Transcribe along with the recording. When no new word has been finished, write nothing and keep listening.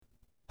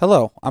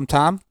Hello, I'm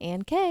Tom,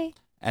 And Kay.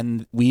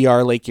 and we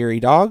are Lake Erie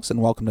Dogs,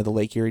 and welcome to the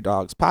Lake Erie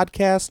Dogs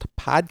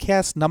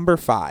podcast number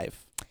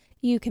 5.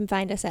 You can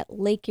find us at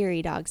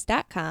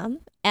lakeeriedogs.com,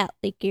 at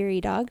Lake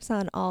Erie Dogs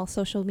on all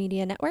social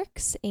media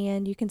networks,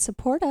 and you can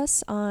support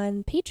us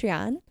on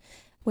Patreon,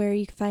 where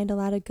you can find a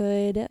lot of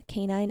good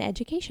canine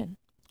education.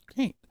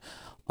 Great.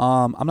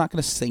 I'm not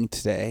going to sing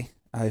today.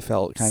 I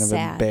felt kind of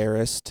Sad.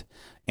 embarrassed.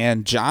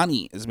 And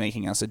Johnny is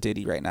making us a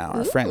ditty right now.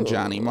 Our friend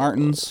Johnny Ooh.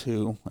 Martins,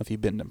 who, if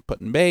you've been to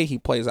Put-in Bay, he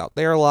plays out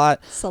there a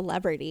lot.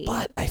 Celebrity.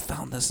 But I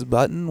found this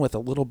button with a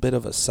little bit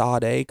of a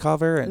Sade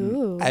cover, and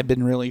Ooh. I've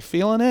been really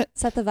feeling it.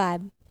 Set the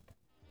vibe.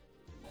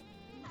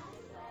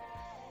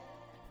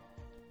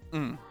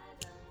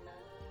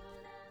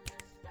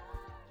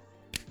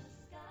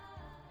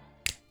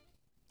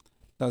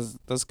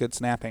 That's good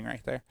snapping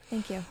right there.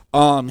 Thank you.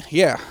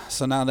 Yeah.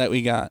 So now that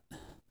we got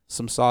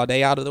some Sade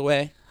out of the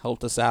way,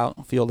 helped us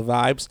out, feel the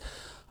vibes.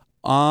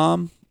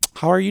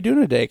 How are you doing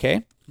today,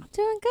 Kay?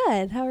 Doing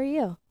good. How are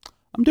you?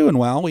 I'm doing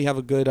well. We have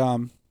a good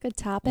Good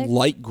topic.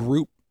 light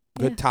group,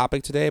 good Yeah.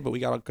 topic today, but we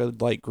got a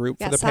good light group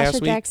Got for the Sasha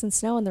past week. Jackson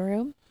Snow in the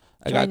room,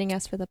 joining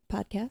us for the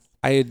podcast.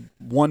 I had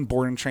one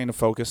board and train to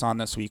focus on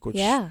this week, which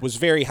Yeah. was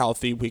very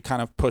healthy. We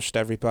kind of pushed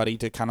everybody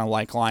to kind of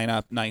like line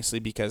up nicely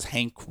because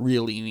Hank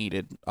really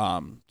needed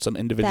some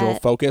individual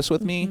That- focus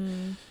with me.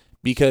 Mhm.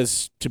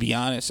 Because to be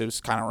honest, it was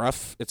kind of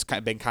rough. It's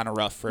been kind of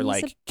rough for He's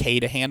like Kay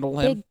to handle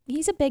him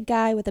He's a big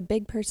guy with a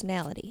big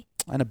personality.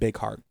 and a big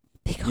heart.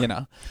 Big You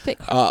know, Big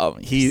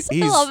heart. he's.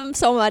 I love him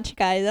so much,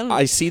 guys.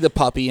 I see the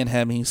puppy in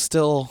him. He's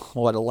still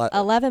what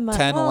 11 months.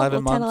 10,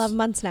 11 months. 10, 11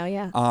 months now,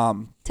 yeah.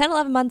 11. 10,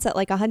 11 months at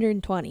like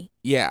 120.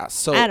 Yeah.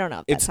 So I don't know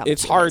if that's it's how much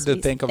it's he hard is. to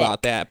He's think thick.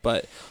 about that,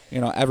 but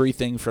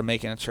everything from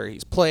making sure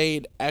he's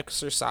played,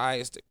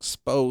 exercised,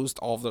 exposed,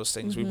 all of those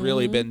things. We've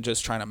really Mhm. been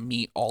just trying to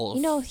meet all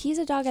of. He's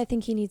a dog I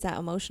think he needs that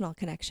emotional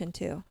connection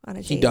too on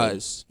a He daily.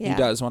 does. He Yeah.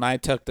 does. When I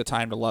took the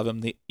time to love him,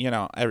 when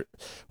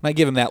I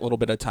give him that little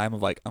bit of time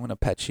of like, I'm gonna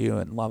pet you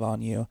and love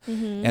on you,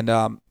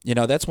 Mhm.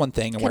 and that's one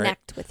thing where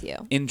Connect with you.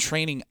 in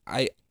training,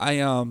 I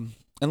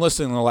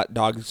enlisting to Let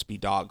Dogs Be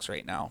Dogs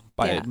right now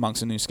by Yeah.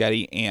 Monks and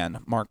Newsketti and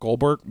Mark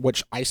Goldberg,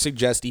 which I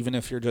suggest even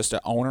if you're just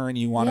an owner and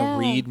you want to Yeah.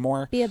 read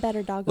more. Be a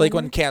better dog Like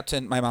owner.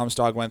 when my mom's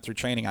dog went through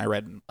training, I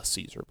read a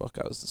Caesar book.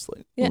 I was just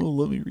like, Yeah. oh,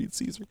 let me read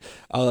Caesar.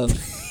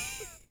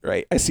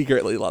 Right. I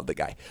secretly love the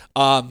guy.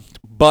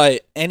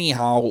 But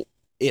anyhow,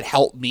 it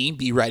helped me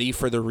be ready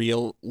for the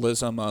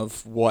realism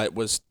of what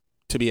was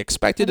to be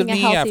expected Having of a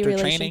me healthy after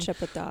training.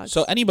 relationship with dogs.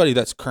 So anybody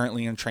that's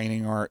currently in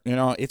training or,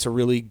 it's a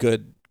really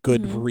good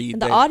Mhm. read.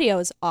 And the They- audio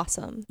is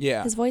awesome.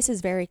 Yeah. His voice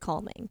is very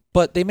calming.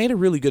 But they made a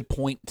really good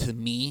point to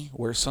me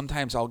where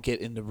sometimes I'll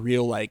get into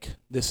real, like,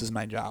 this is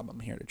my job,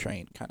 I'm here to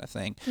train kind of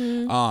thing.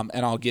 Mm.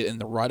 And I'll get in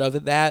the rut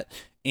of that.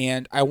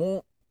 And I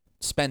won't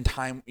spend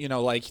time,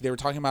 like they were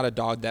talking about a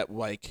dog that,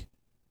 like,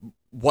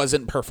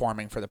 wasn't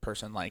performing for the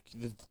person. Like,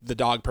 the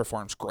dog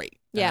performs great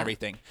and Yeah.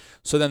 everything.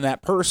 So then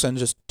that person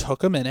just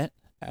took a minute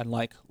and,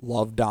 like,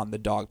 loved on the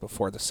dog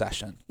before the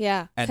session.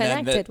 Yeah. And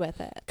then Connected with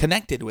it.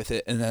 Connected with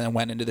it, and then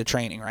went into the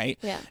training, right?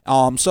 Yeah.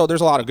 So there's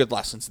a lot of good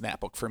lessons in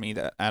that book for me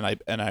that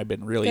I've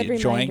been really Good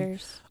enjoying.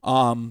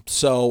 reminders.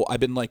 So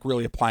I've been like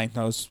really applying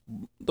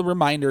the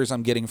reminders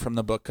I'm getting from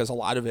the book because a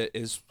lot of it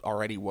is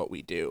already what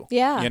we do.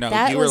 Yeah. That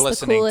that were was the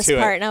listening coolest to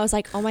part. it. And I was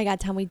like, oh my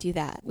God, Tom, we do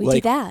that. We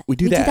Like, do that. we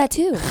do do that. that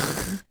too.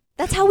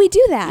 That's how we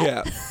do that.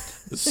 Yeah.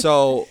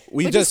 So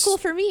we Which just is cool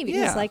for me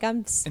because yeah. like I'm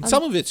and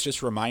some of it's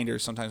just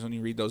reminders. Sometimes when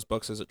you read those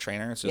books as a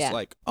trainer, it's just Yeah.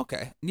 like,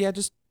 okay, yeah,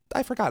 just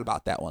I forgot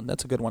about that one.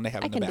 That's a good one to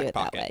have I in the can do back it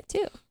pocket. that way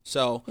too.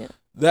 So Yeah.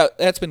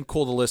 that's been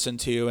cool to listen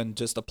to and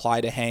just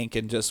apply to Hank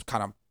and just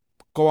kind of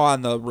go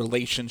on the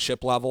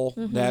relationship level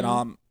that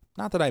Mhm.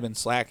 not that I've been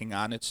slacking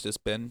on. It's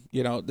just been,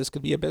 this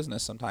could be a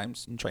business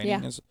sometimes and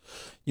training Yeah. is,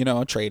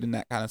 a trade and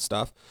that kind of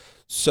stuff.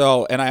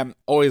 So, and I'm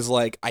always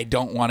like, I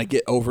don't want to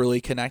get overly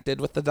connected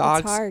with the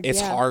dogs. hard,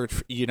 It's yeah. hard,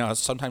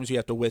 sometimes you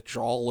have to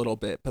withdraw a little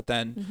bit, but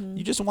then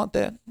you just want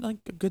that, like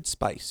a good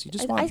spice. You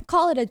just I want,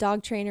 call it a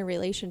dog trainer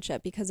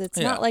relationship because it's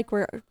Yeah. not like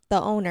we're the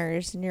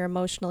owners and you're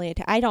emotionally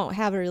I don't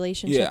have a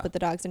relationship Yeah. with the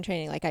dogs in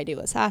training like I do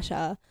with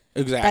Sasha.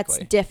 exactly.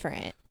 That's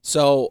different.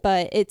 So,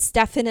 But it's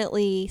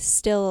definitely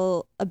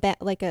still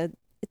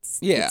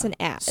it's an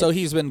ad. So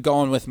he's been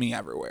going with me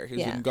everywhere. He's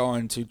Yeah. been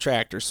going to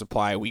Tractor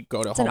Supply. We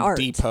go to It's an Home art.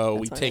 Depot.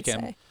 We That's what take I'd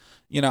him.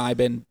 say. I've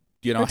been,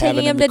 We're having taking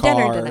him him to the car.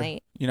 dinner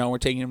tonight. We're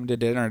taking him to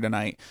dinner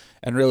tonight,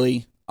 and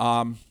really,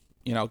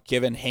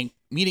 giving Hank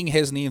meeting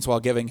his needs while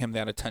giving him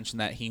that attention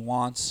that he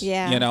wants.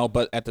 Yeah.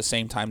 But at the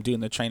same time doing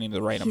the training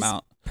the right He's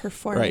amount.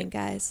 Performing, Right.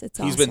 guys. It's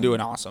He's awesome. been doing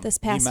awesome. This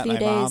He past met few my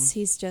days, mom.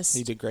 he's just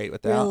He did great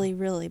with that. really,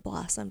 really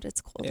blossomed. It's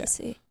cool Yeah. to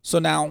see. So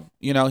now,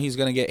 he's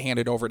going to get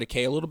handed over to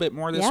Kay a little bit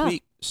more this Yeah.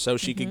 week, so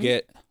she could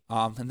get.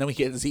 And then we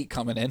get Zeke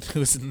coming in,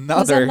 who's He's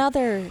another.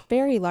 another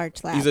very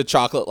large lab. He's a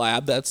chocolate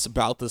lab that's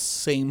about the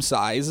same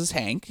size as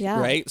Hank, Yeah.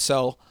 right?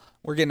 So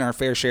we're getting our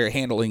fair share of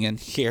handling in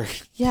here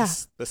Yeah.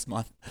 this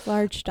month.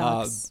 large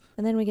dogs.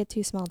 And then we get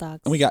 2 small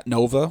dogs. And we got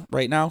Nova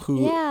right now,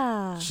 who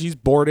Yeah. she's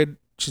boarding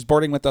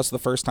with us the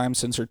first time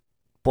since her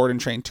board and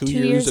train 2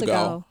 years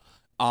ago.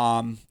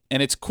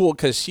 And it's cool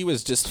because she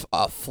was just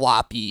a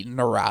floppy,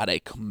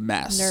 neurotic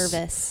mess.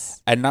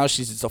 Nervous. And now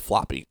she's just a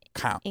floppy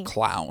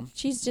clown.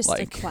 She's just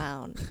like, a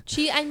clown.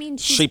 She's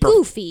she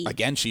goofy.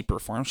 Again, she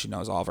performs. She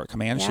knows all of her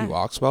commands. Yeah. She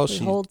walks well. She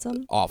She's holds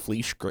them. off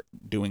leash,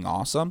 doing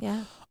awesome.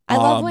 Yeah. I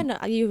love when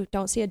you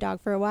don't see a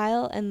dog for a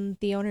while and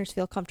the owners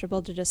feel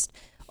comfortable to just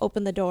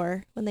open the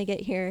door when they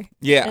get here.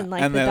 Yeah. And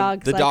like and the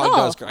dog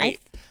does great.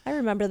 I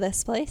remember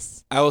this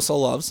place. I also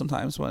love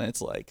sometimes when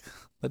it's like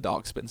the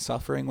dog's been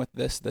suffering with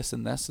this,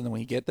 and this, and then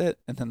we get it,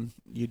 and then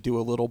you do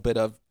a little bit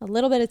of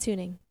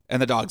tuning. And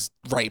the dog's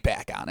right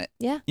back on it.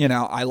 Yeah. You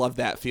know, I love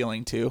that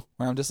feeling too,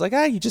 where I'm just like,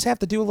 you just have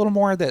to do a little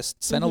more of this.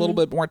 Spend a little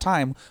bit more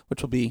time,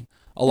 which will be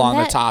along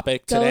the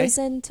topic today. Goes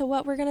into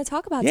what we're going to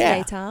talk about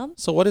today, Tom.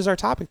 So what is our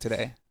topic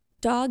today?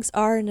 Dogs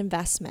are an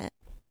investment.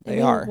 They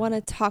we are. want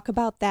to talk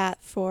about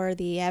that for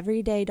the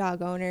everyday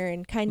dog owner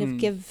and kind of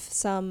give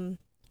some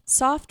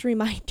soft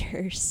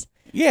reminders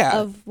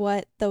of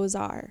what those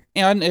are.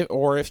 And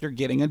or if you're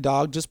getting a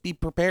dog, just be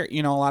prepared.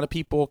 You know, a lot of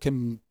people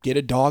can get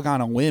a dog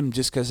on a whim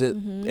just because it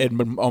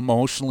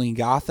emotionally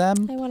got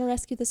them. I want to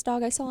rescue this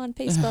dog I saw on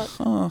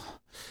Facebook.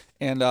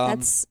 And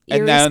that's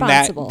And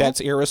irresponsible. then that's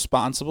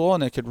irresponsible,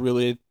 and it could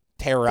really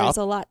tear There's up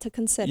a lot to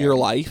consider. your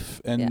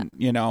life. And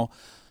you know,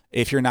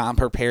 if you're not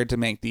prepared to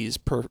make these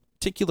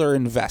particular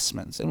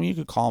investments, and you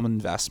could call them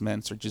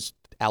investments or just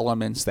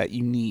elements that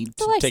you need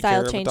to take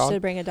care of a dog. It's a lifestyle change to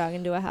bring a dog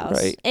into a house.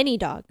 Right. Any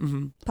dog.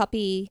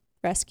 Puppy,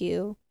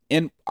 rescue.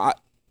 And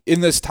in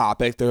this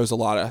topic, there's a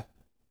lot of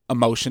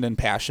emotion and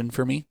passion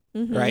for me,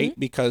 right?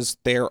 Because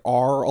there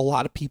are a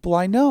lot of people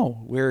I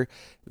know where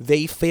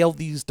they fail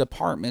these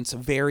departments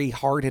very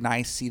hard, and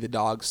I see the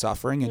dog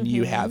suffering, and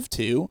you have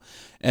too.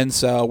 And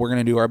so we're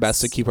going to do our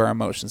best to keep our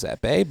emotions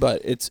at bay,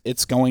 but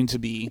it's going to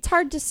be... It's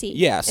hard to see.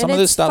 Yeah, some of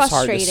this stuff's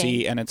hard to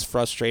see, and it's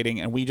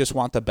frustrating, and we just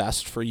want the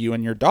best for you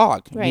and your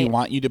dog. Right. We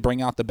want you to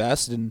bring out the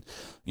best, and,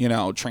 you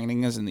know,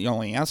 training isn't the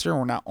only answer.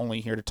 We're not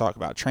only here to talk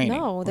about training.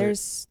 No,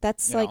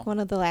 that's like one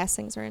of the last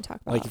things we're going to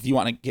talk about. Like, if you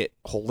want to get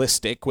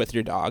holistic with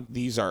your dog,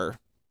 these are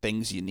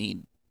things you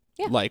need.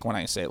 Yeah. Like when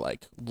I say,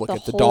 like, look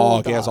at the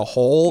dog as a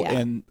whole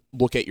and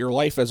look at your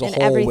life as a whole with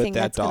that dog. And everything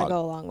that's going to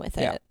go along with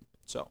it.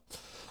 So,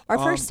 our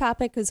first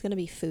topic is going to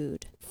be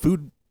food.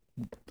 Food.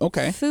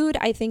 Okay. Food,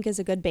 I think, is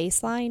a good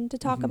baseline to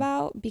talk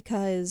about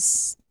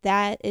because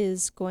that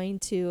is going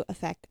to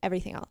affect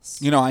everything else.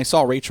 You know, I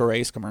saw Rachel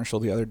Ray's commercial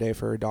the other day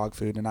for her dog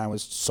food, and I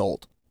was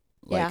sold.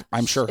 Like,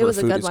 I'm sure her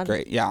food is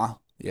great. Yeah.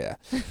 Yeah.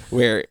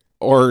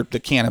 Or the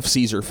can of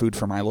Caesar food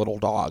for my little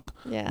dog.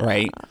 Yeah.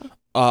 Right.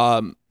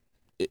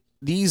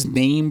 These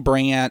name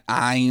brand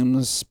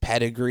Iams,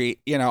 Pedigree,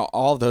 you know,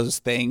 all those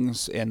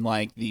things, and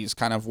like these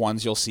kind of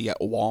ones you'll see at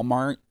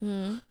Walmart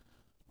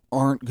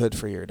aren't good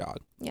for your dog.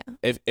 Yeah.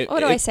 What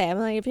do I say? I'm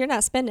like, if you're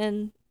not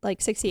spending like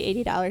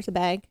 $60, $80 a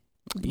bag,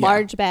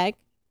 large bag,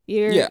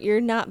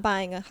 you're not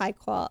buying a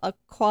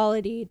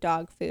quality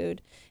dog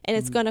food, and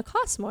it's going to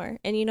cost more.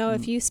 And you know,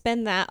 if you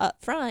spend that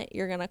up front,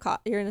 you're going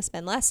to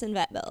spend less in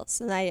vet bills.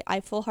 And I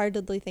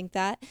full-heartedly think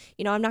that.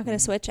 You know, I'm not going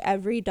to switch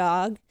every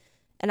dog,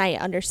 and I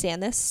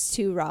understand this,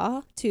 to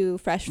raw, to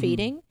fresh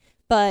feeding,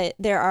 but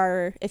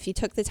if you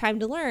took the time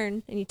to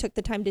learn and you took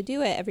the time to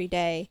do it every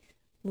day,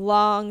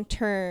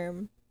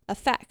 long-term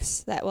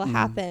effects that will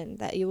happen,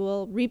 that you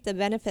will reap the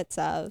benefits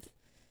of.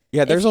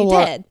 Yeah, there's a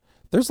lot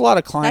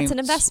of clients. That's an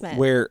investment.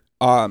 Where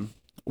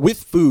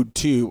with food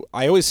too,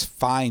 I always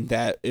find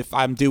that if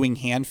I'm doing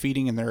hand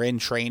feeding and they're in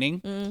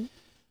training,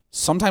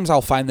 sometimes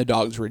I'll find the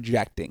dogs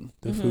rejecting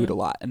the food a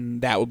lot,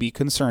 and that would be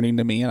concerning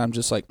to me. And I'm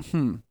just like,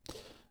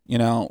 you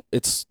know,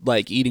 it's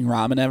like eating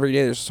ramen every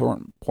day. There's a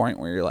certain point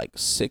where you're like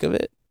sick of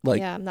it. Like,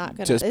 yeah, I'm not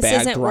gonna. Just this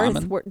bagged isn't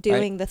ramen, worth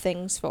doing the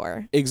things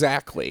for.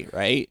 Exactly,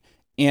 right.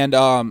 And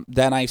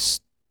then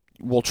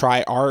we'll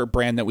try our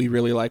brand that we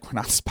really like. We're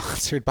not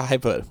sponsored by,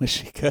 but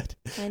wish we could.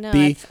 I know.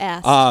 I've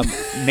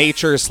asked.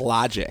 Nature's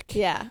Logic.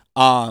 Yeah.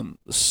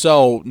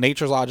 So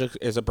Nature's Logic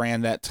is a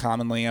brand that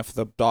commonly, if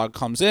the dog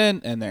comes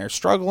in and they're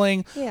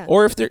struggling,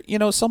 or if they're, you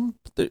know,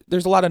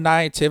 there's a lot of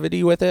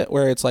naivety with it,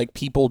 where it's like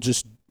people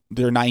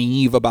they're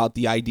naive about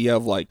the idea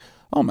of like,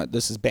 oh,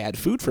 this is bad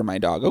food for my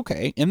dog.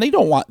 Okay. And they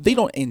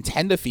don't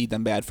intend to feed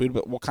them bad food,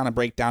 but we'll kind of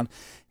break down,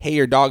 hey,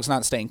 your dog's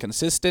not staying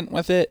consistent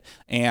with it,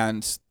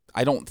 and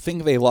I don't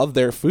think they love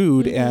their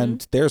food.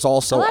 And there's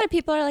also a lot of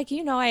people are like,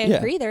 you know, I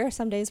agree. There are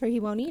some days where he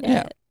won't eat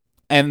it.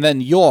 And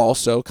then you'll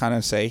also kind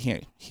of say,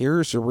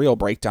 here's a real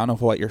breakdown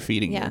of what you're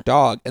feeding your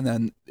dog. And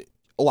then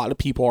a lot of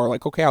people are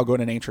like, okay, I'll go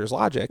to Nature's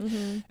Logic,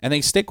 and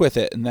they stick with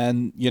it. And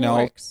then, you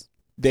know,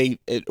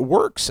 it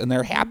works, and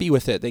they're happy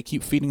with it. They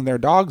keep feeding their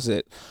dogs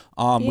it.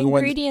 The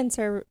ingredients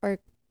are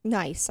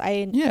nice.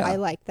 I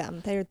like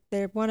them.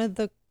 They're one of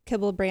the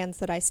kibble brands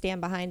that I stand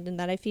behind and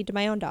that I feed to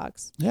my own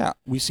dogs. Yeah,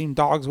 we've seen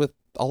dogs with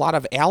a lot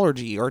of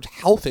allergy or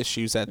health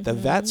issues that the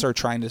vets are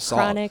trying to solve.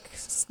 Chronic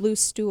loose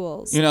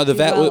stools. You know, the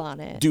vet will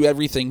do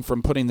everything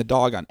from putting the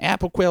dog on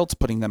Apoquel to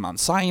putting them on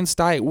Science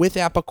Diet with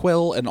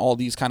Apoquel and all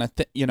these kind of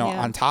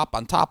on top.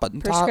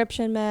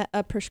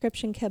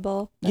 Prescription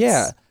kibble.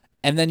 Yeah.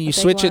 And then you big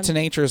switch it one. to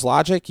Nature's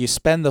Logic. You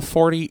spend the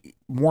 $40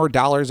 more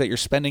that you're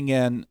spending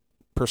in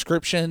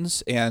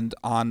prescriptions and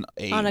on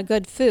a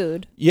good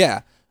food.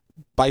 yeah,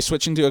 by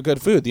switching to a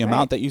good food, the Right.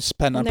 amount that you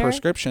spend on And there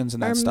prescriptions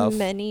and that are stuff.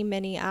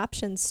 many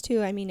options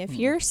too. I mean, if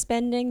you're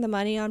spending the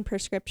money on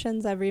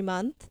prescriptions every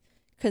month,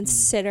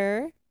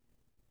 consider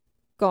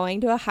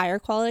going to a higher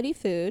quality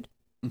food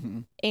Mm-hmm.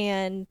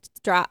 and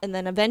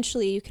then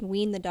eventually you can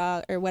wean the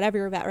dog or whatever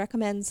your vet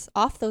recommends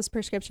off those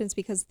prescriptions,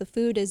 because the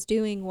food is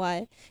doing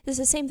what this is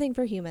the same thing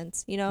for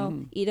humans,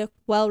 eat a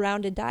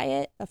well-rounded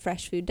diet, a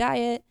fresh food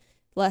diet,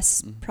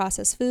 less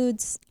processed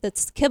foods.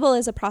 Kibble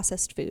is a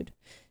processed food.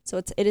 So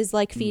it is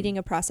like feeding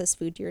a processed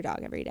food to your dog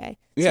every day.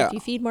 So Yeah. if you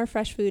feed more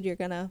fresh food, you're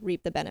going to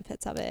reap the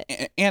benefits of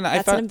it. And I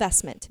That's thought an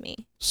investment to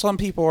me. some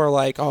people are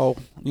like, oh,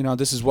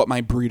 this is what my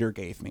breeder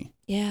gave me.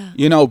 Yeah.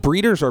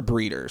 Breeders are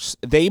breeders.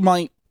 They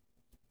might,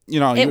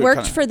 It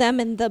worked for them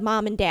and the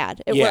mom and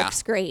dad. It Yeah.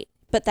 works great.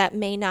 But that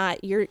may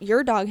not,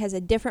 your dog has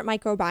a different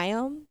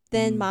microbiome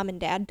than mom and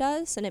dad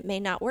does, and it may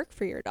not work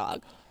for your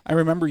dog. I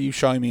remember you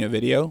showing me a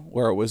video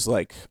where it was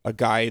like a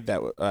guy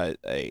that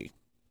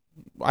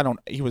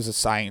he was a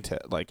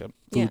scientist, like a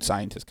food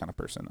scientist kind of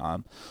person.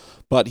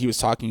 But he was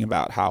talking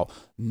about how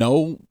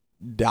no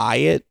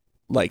diet,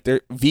 like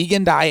their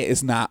vegan diet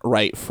is not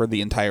right for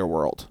the entire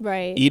world.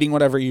 Right. Eating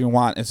whatever you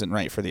want isn't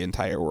right for the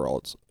entire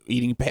world.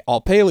 Eating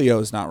all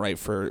paleo is not right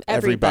for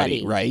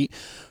everybody, right?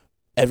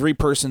 Every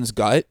person's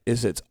gut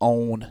is its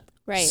own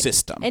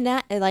system. And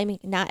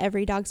not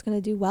every dog's going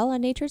to do well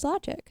on Nature's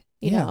Logic.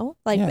 You Yeah. know,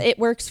 Yeah. it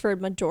works for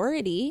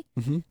majority.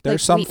 Mm-hmm.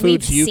 There's Like, some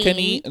foods we've you can seen-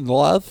 eat and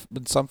love,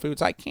 but some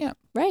foods I can't.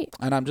 Right.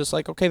 And I'm just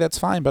like, okay, that's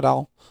fine, but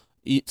I'll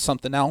eat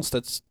something else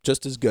that's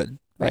just as good,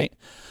 right?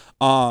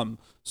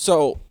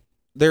 So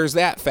there's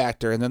that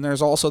factor, and then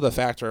there's also the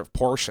factor of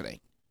portioning,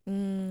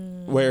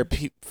 where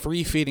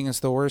free feeding is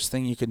the worst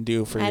thing you can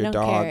do for your dog. I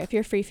don't care. If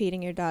you're free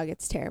feeding your dog,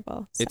 it's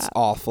terrible. It's Stop.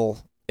 awful.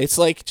 It's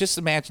like, just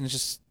imagine,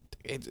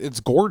 it's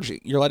gorging.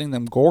 You're letting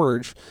them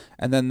gorge,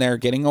 and then they're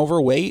getting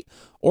overweight,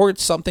 or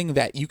it's something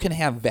that you can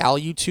have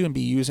value to and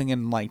be using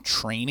in like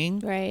training,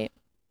 Right.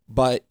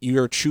 but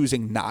you're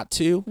choosing not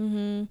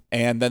to,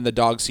 and then the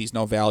dog sees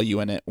no value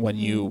in it when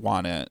you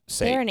want to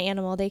say They're an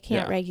animal. They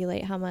can't Yeah.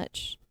 regulate how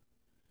much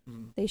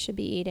they should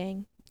be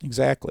eating.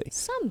 exactly.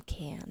 Some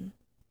can.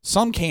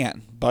 Some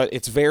can, but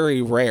it's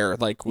very rare.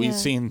 Like we've Yeah.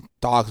 seen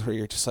dogs where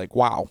you're just like,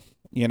 wow,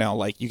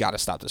 like you got to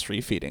stop this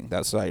free feeding.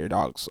 That's why your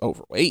dog's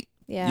overweight.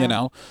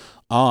 Yeah.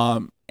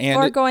 And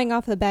Or going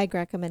off the bag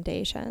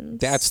recommendations.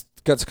 that's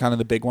kind of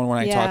the big one when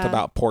I talked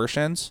about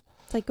portions.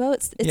 It's like, well,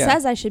 it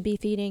says I should be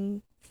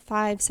feeding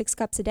 5-6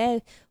 cups a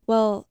day.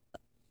 Well,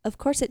 of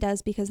course it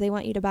does, because they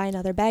want you to buy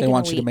another bag. They in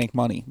want a you to week. make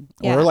money.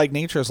 Yeah. Or like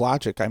Nature's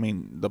Logic. I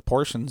mean, the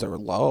portions are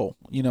low.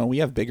 We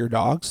have bigger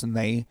dogs, and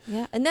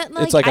Yeah, and that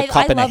it's like a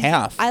cup and a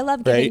half. I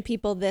love giving right?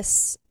 people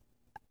this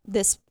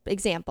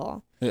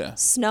example. Yeah.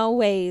 Snow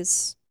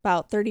weighs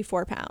about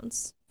 34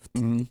 pounds.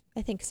 Mm-hmm.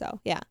 I think so.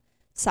 Yeah.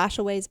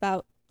 Sasha weighs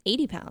about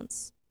 80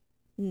 pounds.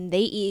 And they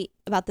eat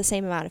about the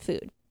same amount of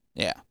food.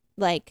 Yeah.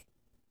 Like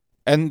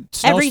And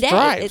Snow every day.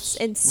 thrives.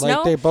 And Snow,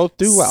 like they both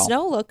do well.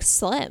 Snow looks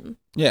slim.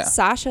 Yeah.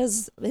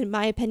 Sasha's, in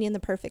my opinion, the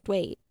perfect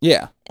weight.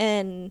 Yeah.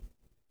 And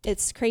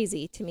it's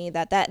crazy to me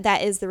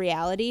that is the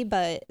reality,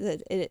 but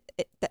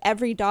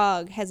every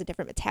dog has a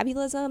different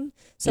metabolism.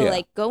 So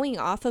like going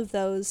off of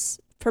those,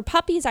 for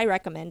puppies, I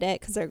recommend it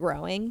because they're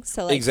growing.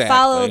 So like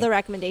follow the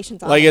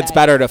recommendations on like the it's bag.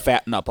 better to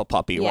fatten up a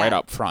puppy Yeah. right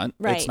up front.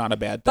 Right. It's not a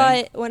bad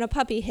thing. But when a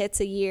puppy hits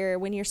a year,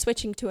 when you're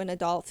switching to an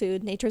adult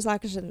food, Nature's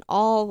Logic is an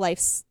all life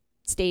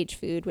stage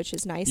food, which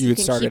is nice. You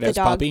can started keep the as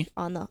dog puppy?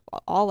 on the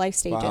all life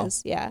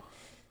stages. Yeah,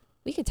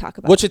 we could talk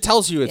about Which it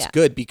tells you it's Yeah.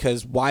 good,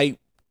 because why?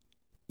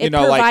 it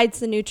provides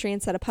the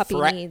nutrients that a puppy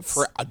needs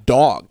for a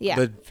dog. Yeah,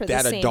 for the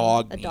that same a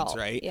dog adult. needs,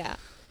 right? Yeah.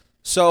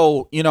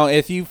 So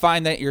if you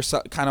find that you're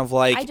kind of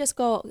like,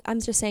 I'm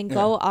just saying,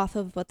 go off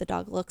of what the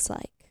dog looks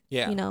like.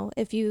 Yeah.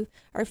 If you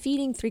are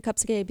feeding 3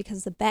 cups a day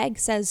because the bag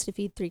says to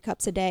feed 3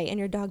 cups a day and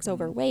your dog's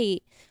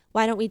overweight,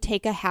 why don't we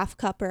take a half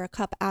cup or a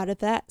cup out of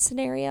that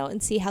scenario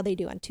and see how they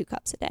do on 2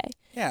 cups a day?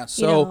 yeah.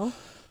 So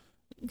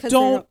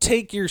don't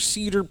take your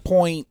Cedar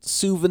Point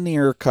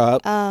souvenir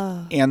cup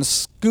and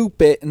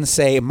scoop it and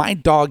say, my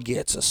dog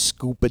gets a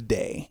scoop a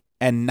day,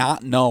 and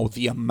not know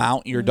the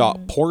amount your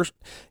dog pours.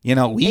 We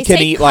they can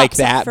say eat like cups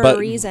that, for but a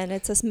reason.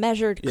 It's a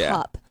measured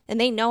cup, and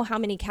they know how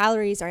many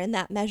calories are in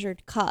that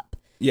measured cup.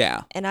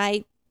 yeah. And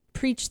I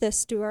preach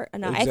this to I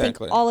think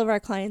Exactly. all of our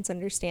clients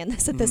understand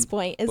this at this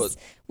point. Is But-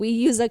 we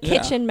use a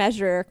kitchen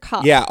measure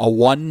cup. Yeah, a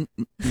one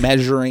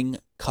measuring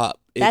cup.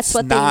 That's It's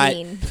what not,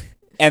 they mean.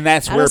 and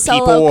that's Not where a solo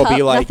people will cup,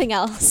 be like, nothing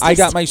else. I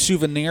got Just- my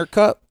souvenir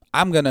cup.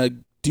 I'm going to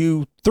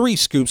do 3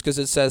 scoops because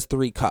it says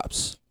 3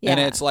 cups. And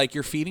Yeah. it's like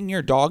you're feeding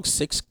your dog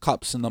 6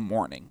 cups in the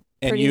morning,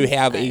 and Pretty you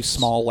have a much.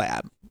 small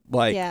lab.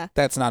 Like, Yeah.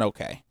 that's not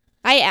okay.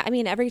 I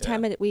mean, every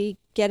time we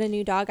get a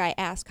new dog, I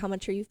ask, how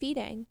much are you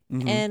feeding?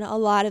 Mm-hmm. And a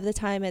lot of the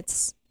time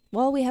it's,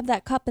 well, we have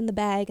that cup in the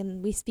bag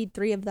and we feed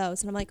 3 of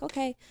those. And I'm like,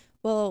 okay,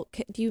 well,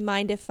 do you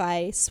mind if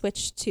I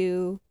switch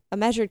to a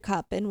measured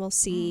cup and we'll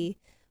see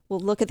we'll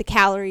look at the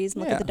calories,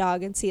 look Yeah. at the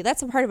dog, and see.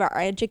 That's a part of our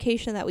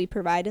education that we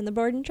provide in the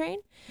board and train.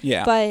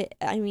 Yeah. But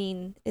I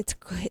mean, it's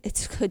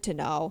good to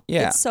know.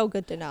 Yeah. It's so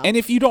good to know. And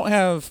if you don't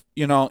have,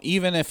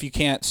 even if you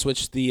can't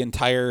switch the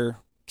entire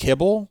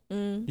kibble,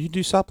 Mm. you can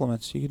do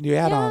supplements. You can do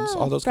add-ons, Yeah,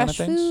 all those kind of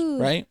fresh things, food.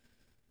 right?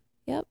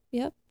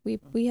 Yep.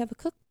 We have a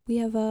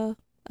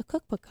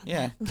cookbook on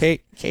Yeah. that.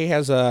 Kay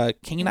has a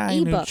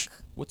canine ebook.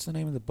 what's the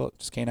name of the book?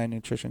 Just Canine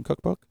Nutrition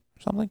Cookbook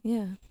or something?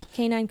 Yeah.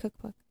 Canine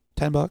cookbook.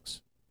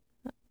 $10.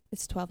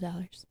 It's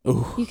 $12.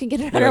 Ooh. You can get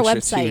it The on our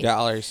extra website.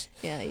 $2.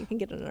 Yeah, you can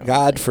get it on our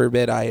God website.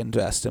 forbid I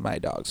invest in my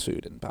dog's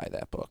food and buy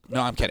that book.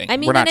 No, I'm kidding. I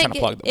mean, we're not and trying to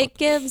plug the book. it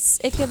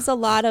gives a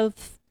lot of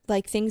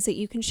like things that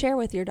you can share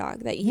with your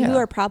dog that you Yeah.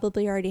 are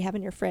probably already have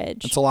in your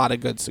fridge. It's a lot of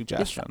good If-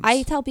 suggestions.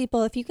 I tell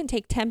people if you can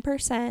take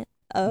 10%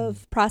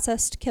 of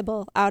processed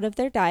kibble out of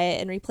their diet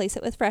and replace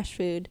it with fresh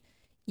food,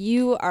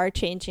 you are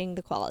changing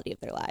the quality of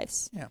their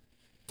lives.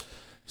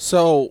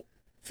 So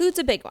Food's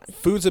a big one.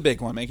 food's a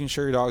big one. Making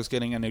sure your dog's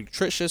getting a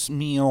nutritious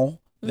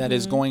meal that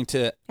is Mhm. going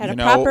to, At a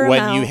proper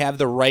when you amount. have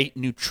the right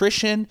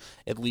nutrition,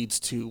 it leads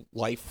to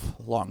life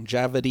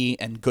longevity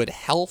and good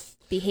health.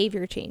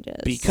 Behavior changes.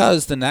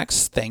 Because the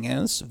next thing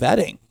is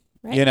vetting.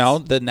 Right.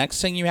 The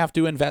next thing you have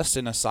to invest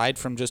in aside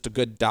from just a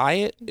good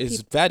diet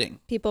is vetting.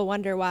 People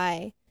wonder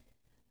why,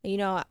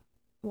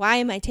 why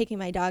am I taking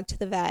my dog to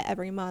the vet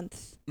every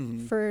month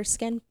Mhm. for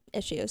skin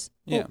issues?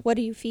 Yeah. Well, what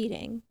are you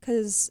feeding?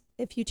 Because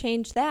if you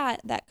change that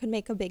could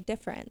make a big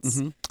difference.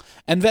 Mhm.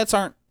 And vets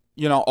aren't,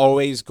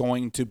 always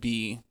going to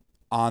be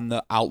on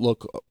the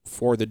outlook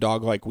for the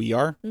dog like we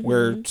are,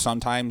 where Mhm.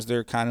 sometimes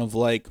they're kind of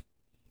like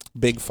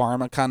big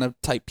pharma kind of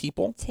type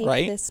people, Take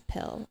right? this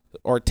pill.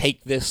 Or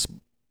take this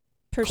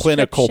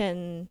clinical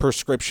Prescription.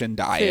 prescription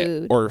diet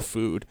Food. or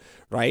food,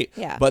 right?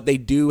 Yeah. But they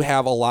do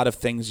have a lot of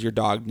things your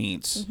dog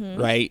needs, Mhm.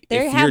 right?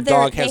 They If have your their-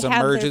 dog they has have their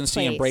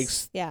emergency and place.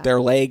 breaks Yeah.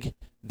 their leg,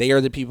 they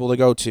are the people to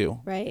go to.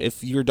 Right.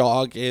 If your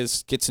dog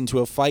gets into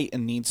a fight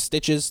and needs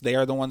stitches, they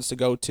are the ones to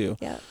go to.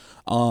 Yeah.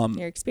 Um,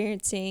 You're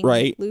experiencing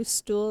Right. loose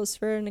stools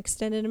for an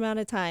extended amount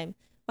of time.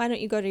 Why don't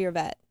you go to your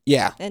vet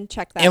yeah. and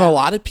check that And out? a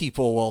lot of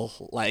people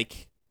will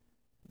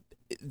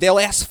they'll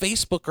ask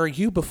Facebook or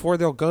you before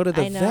they'll go to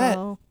the I vet.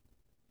 know.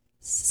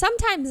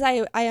 Sometimes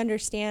I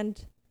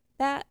understand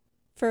that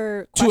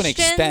for To an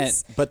questions,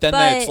 extent, but then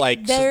but it's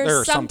like there's there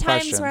are some sometimes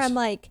questions where I'm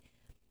like,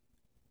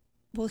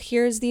 well,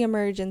 here's the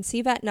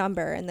emergency vet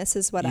number, and this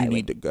is what you I need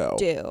would to go.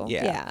 do.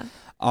 Yeah.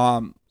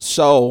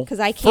 So Because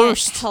I can't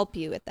first, help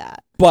you with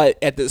that. but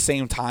at the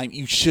same time,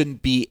 you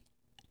shouldn't be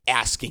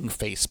asking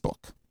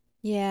Facebook.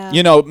 Yeah.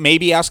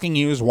 Maybe asking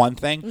you is one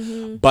thing,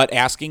 Mm-hmm. but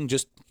asking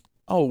just,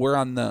 oh, we're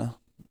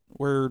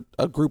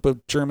a group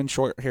of German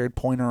short-haired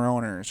pointer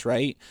owners,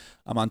 right?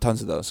 I'm on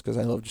tons of those because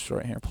I love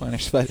short-haired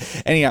pointers.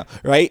 But anyhow,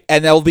 right?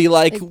 And they'll be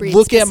like Like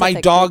look at my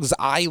breed-specific. dog's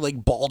eye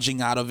like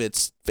bulging out of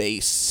its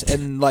face,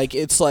 and like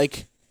it's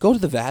like go to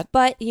the vet.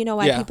 But you know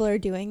why Yeah. people are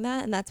doing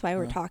that, and that's why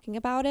we're Yeah. talking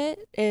about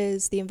it,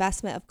 is the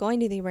investment of going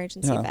to the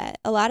emergency Yeah. vet.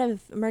 A lot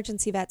of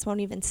emergency vets won't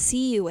even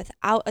see you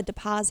without a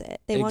deposit.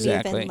 They won't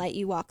Exactly. even let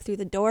you walk through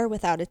the door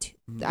without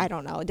I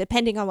don't know,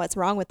 depending on what's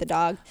wrong with the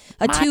dog.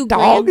 A My 2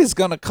 dog gram. is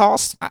gonna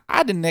cost.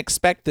 I didn't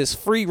expect this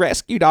free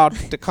rescue dog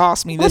to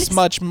cost me this What is-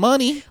 much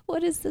money,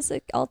 What is this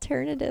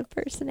alternative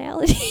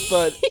personality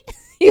but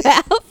you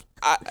have?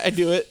 I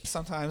do it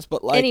sometimes.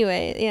 But like,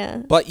 Anyway, yeah.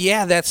 but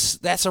yeah,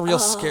 that's a real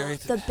scary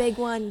thing. The big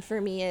one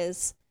for me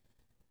is,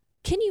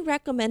 can you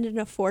recommend an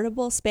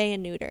affordable spay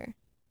and neuter?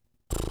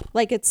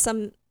 Like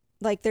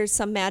there's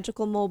some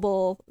magical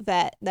mobile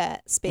vet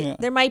that spay. Yeah.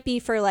 There might be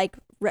for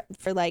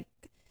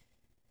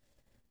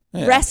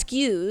Yeah.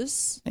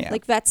 rescues, Yeah.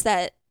 like vets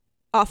that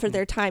offer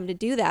their time to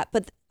do that.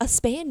 But a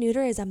spay and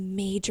neuter is a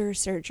major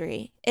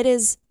surgery. It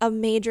is a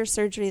major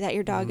surgery that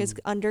your dog is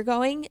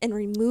undergoing and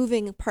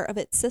removing part of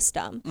its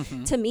system.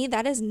 Mhm. To me,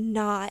 that is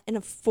not an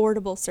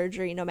affordable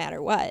surgery no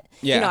matter what.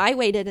 Yeah. I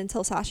waited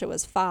until Sasha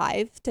was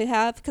 5 to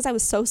have, because I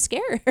was so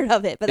scared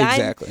of it. But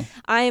Exactly.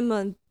 I'm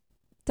a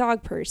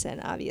dog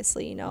person,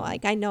 obviously,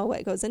 like I know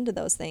what goes into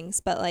those things,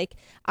 but like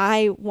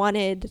I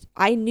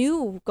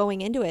knew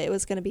going into it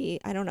was going to be,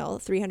 I don't know,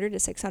 $300 to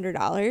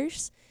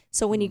 $600.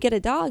 So when you get a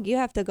dog, you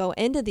have to go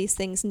into these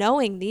things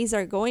knowing this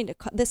is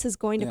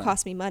going to Yeah.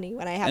 cost me money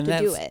when I have And to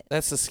do it.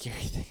 That's the scary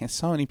thing. And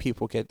so many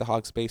people get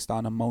dogs based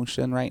on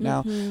emotion right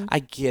now. Mhm. I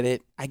get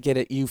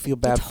it. You feel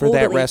bad for that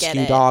totally get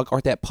rescue it. dog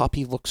or that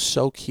puppy looks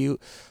so cute.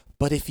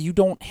 But if you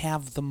don't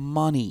have the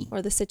money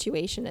Or the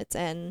situation it's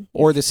in.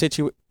 or the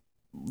situation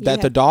that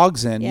the have-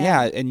 dog's in,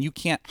 yeah. and you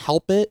can't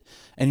help it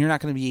and you're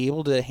not going to be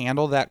able to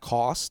handle that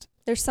cost,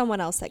 There's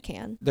someone else that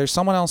can. there's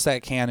someone else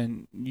that can,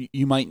 and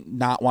you might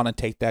not want to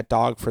take that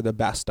dog for the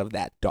best of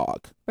that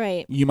dog.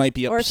 Right. You might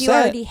be upset. Or if you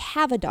already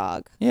have a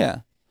dog. Yeah.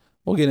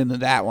 We'll get into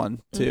that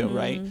one too, Mhm.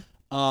 right?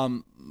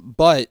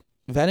 But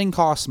vetting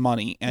costs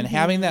money, and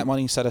having Mhm. that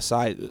money set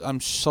aside, I'm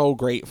so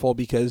grateful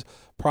because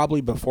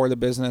probably before the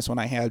business when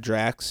I had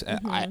Drax,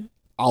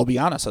 I'll be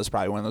honest, I was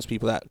probably one of those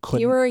people that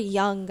couldn't. You were a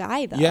young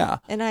guy though. Yeah.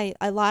 And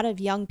a lot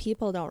of young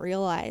people don't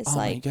realize oh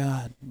like my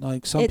God.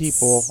 Like some it's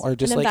people are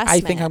just an like, I think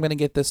investment. I'm going to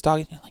get this dog.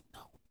 And you're like,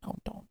 no,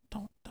 don't.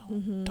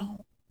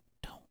 don't.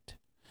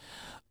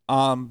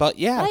 But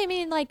yeah. I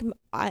mean, like,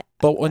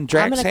 But when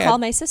Drax I'm gonna call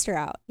my sister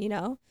out.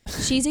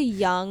 She's a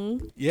young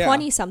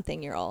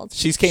 20-something-year-old.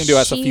 She's came to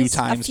us a few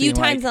times.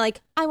 And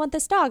like, I want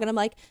this dog, and I'm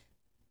like,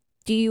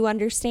 do you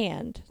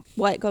understand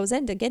what goes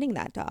into getting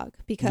that dog?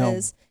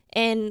 Because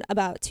in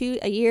about 2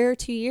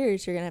 years,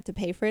 you're gonna have to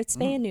pay for its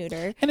spay and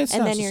neuter, and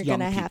then you're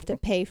gonna have to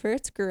pay for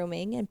its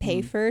grooming and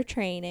pay for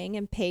training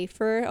and pay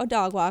for a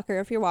dog walker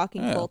if you're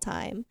walking full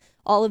time.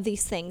 All of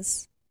these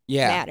things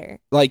matter.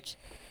 Like,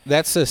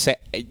 that's a sad,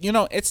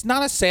 it's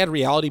not a sad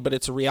reality, but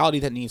it's a reality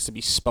that needs to be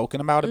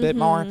spoken about a bit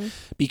more,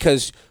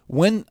 because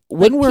when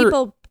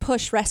people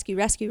push rescue,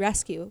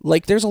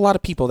 like, there's a lot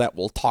of people that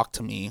will talk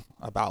to me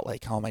about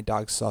like how my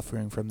dog's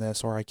suffering from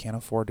this, or I can't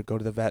afford to go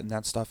to the vet and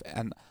that stuff,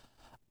 and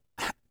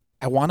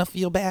I want to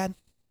feel bad.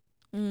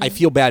 I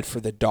feel bad for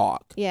the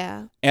dog.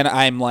 Yeah. And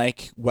I'm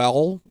like,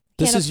 well,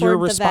 this is your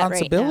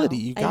responsibility.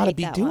 You got to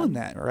be doing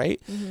that,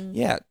 right?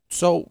 Yeah.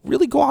 So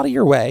really go out of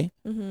your way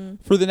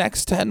for the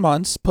next 10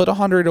 months, put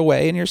 $100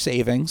 away in your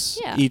savings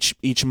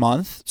each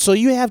month. So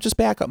you have just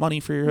backup money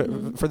for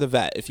your for the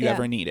vet if you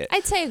ever need it.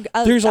 I'd say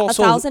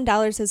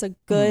 $1,000 is a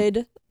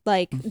good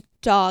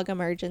dog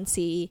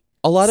emergency.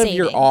 A lot of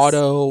your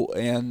auto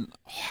and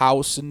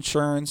house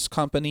insurance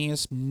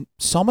companies,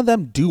 some of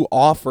them do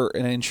offer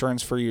an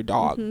insurance for your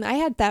dog. I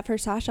had that for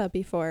Sasha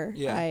before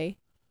I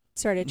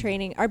started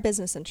training. Our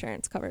business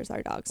insurance covers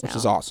our dogs now. Which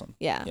is awesome.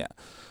 Yeah. Yeah.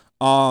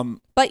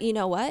 But you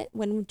know what?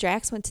 When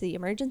Drax went to the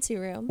emergency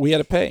room, we had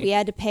to pay. We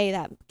had to pay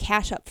that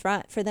cash up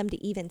front for them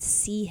to even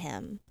see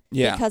him.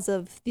 Yeah.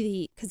 Because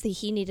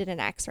he needed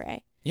an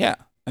X-ray. Yeah.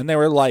 And they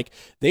were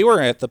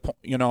at the point,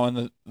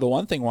 and the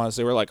one thing was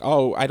they were like,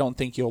 oh, I don't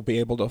think you'll be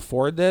able to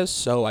afford this,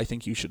 so I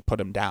think you should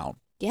put him down.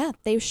 Yeah,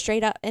 they were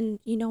straight up, and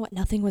you know what?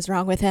 Nothing was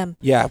wrong with him.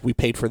 Yeah, we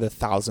paid for the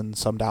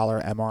 $1,000-some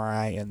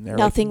MRI, and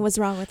nothing was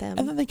wrong with him.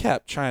 And then they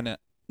kept trying to,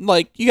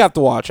 you have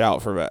to watch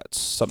out for vets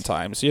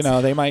sometimes.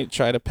 They might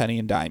try to penny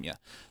and dime you.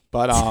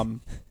 But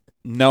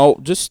no,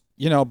 just,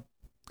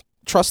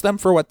 trust them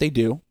for what they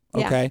do,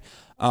 okay?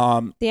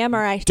 The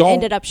MRI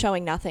ended up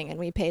showing nothing, and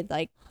we paid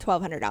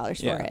 $1,200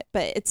 for it,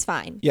 but it's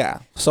fine. Yeah.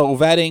 So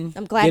vetting,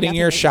 I'm glad getting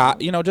your shot,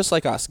 just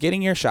like us,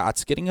 getting your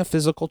shots, getting a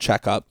physical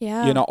checkup,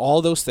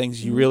 all those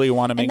things you really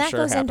want to make sure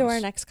happens. And that goes into our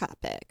next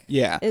topic.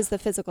 Yeah. Is the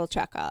physical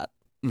checkup,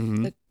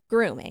 the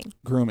grooming.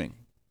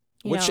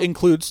 Which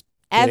includes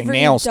getting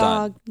nails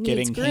done,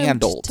 getting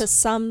handled. To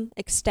some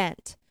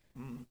extent.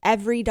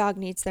 Every dog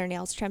needs their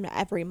nails trimmed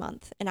every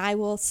month, and I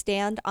will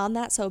stand on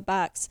that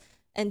soapbox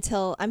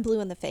until I'm blue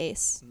in the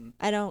face.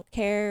 I don't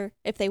care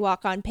if they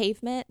walk on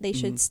pavement. They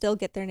should still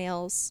get their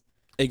nails.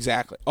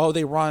 Exactly. Oh,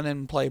 they run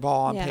and play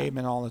ball on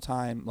pavement all the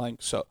time.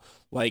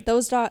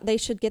 Those dogs, they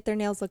should get their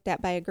nails looked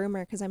at by a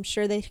groomer, because I'm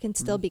sure they can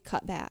still be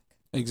cut back.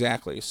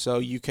 Exactly. So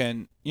you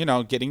can,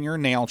 getting your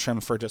nail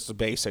trimmed for just a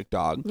basic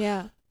dog.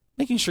 Yeah.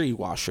 Making sure you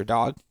wash your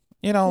dog.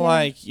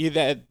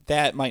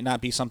 That might not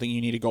be something you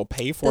need to go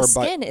pay for. The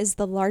skin is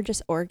the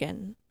largest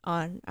organ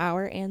on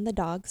our and the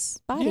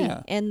dog's body.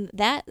 Yeah. And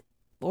that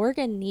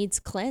organ needs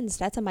cleansed.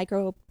 That's a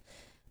micro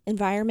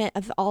environment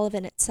of all of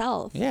it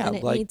itself. Yeah, and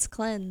it needs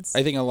cleansed.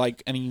 I think of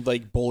any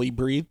bully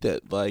breed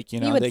that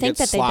they get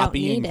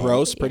sloppy and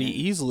gross pretty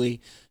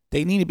easily.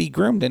 They need to be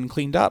groomed and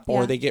cleaned up,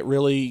 or they get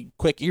really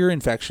quick ear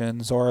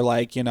infections, or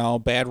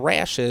bad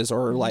rashes,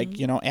 or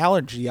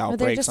allergy outbreaks on their skin. Or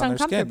they're just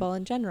uncomfortable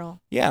in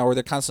general. Yeah, or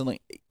they're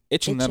constantly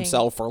itching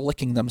themselves or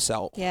licking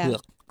themselves. Yeah.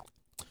 Ugh.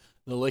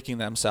 The licking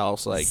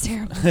themselves, it's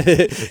terrible.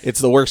 It's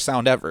the worst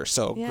sound ever.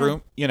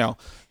 So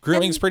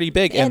grooming's pretty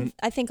big, and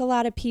I think a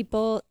lot of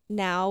people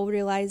now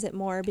realize it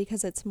more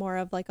because it's more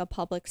of a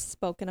public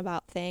spoken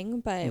about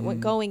thing. But when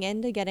going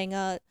into getting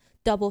a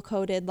double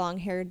coated long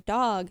haired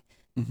dog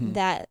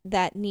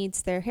that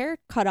needs their hair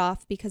cut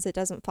off because it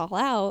doesn't fall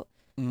out,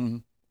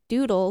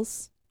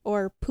 doodles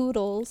or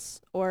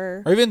poodles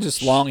or even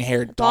just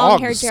long-haired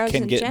dogs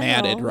can get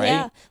matted, right?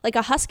 Yeah,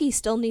 a husky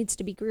still needs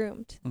to be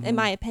groomed, in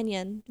my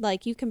opinion.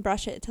 You can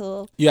brush it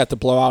till you have to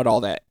blow out all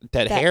that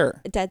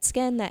hair, dead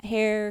skin, that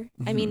hair.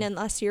 I mean,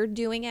 unless you're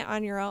doing it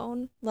on your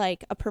own,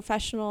 a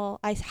professional,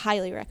 I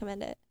highly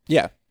recommend it.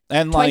 Yeah,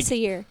 and twice a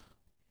year,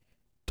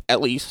 at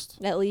least,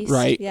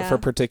 right? Yeah. For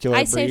particular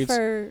breeds, say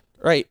for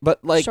right, but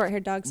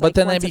short-haired dogs. But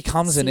then it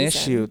becomes an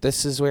issue.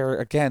 This is where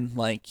again,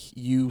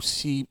 you've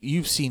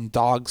seen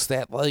dogs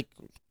that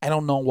I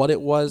don't know what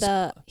it was.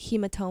 The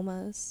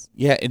hematomas.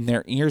 Yeah, in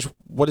their ears.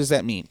 What does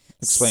that mean?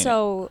 Explain.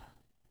 So,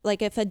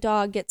 if a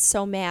dog gets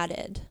so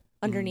matted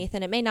underneath,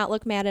 and it may not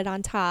look matted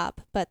on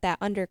top, but that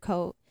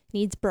undercoat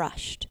needs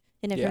brushed,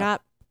 and if you're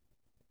not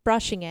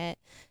brushing it,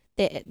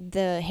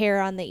 the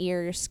hair on the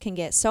ears can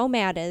get so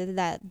matted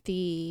that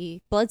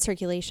the blood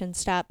circulation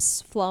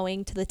stops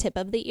flowing to the tip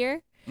of the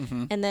ear.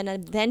 And then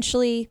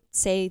eventually,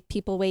 say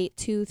people wait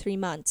 2-3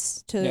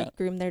 months to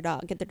groom their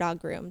dog, get their dog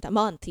groomed, a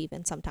month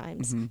even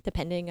sometimes,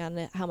 depending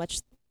on how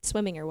much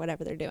swimming or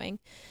whatever they're doing.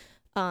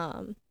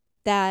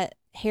 That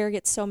hair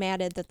gets so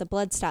matted that the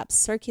blood stops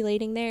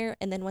circulating there,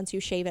 and then once you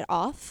shave it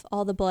off,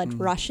 all the blood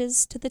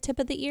rushes to the tip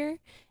of the ear,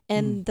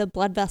 and the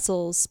blood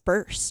vessels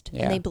burst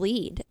Yeah. and they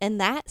bleed. And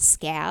that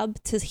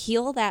scab, to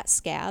heal that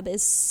scab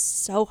is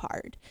so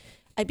hard.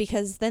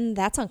 Because then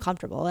that's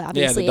uncomfortable.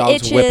 Obviously, the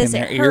dog's it whipping itches,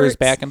 their it ears hurts,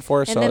 back and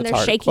forth, and so then it's they're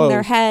hard to shaking their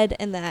close. head,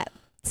 and that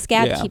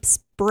scab Yeah. keeps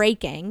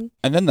breaking.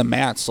 And then the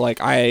mats, like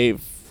I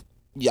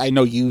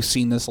know you've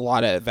seen this a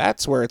lot at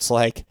vets where it's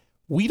like,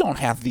 we don't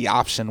have the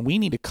option. We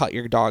need to cut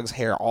your dog's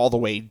hair all the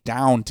way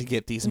down to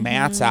get these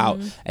mats out.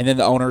 And then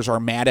the owners are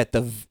mad at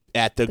the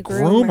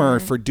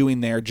groomer for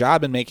doing their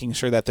job and making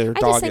sure that their I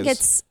dog just think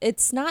is.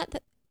 it's not.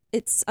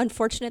 It's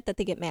unfortunate that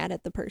they get mad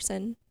at the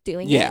person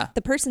doing Yeah. it.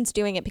 The person's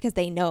doing it because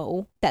they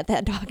know that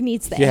dog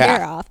needs the Yeah.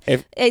 hair off.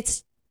 If-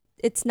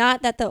 It's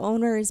not that the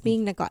owner is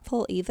being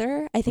neglectful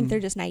either. I think they're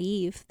just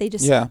naive. They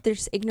just Yeah. they're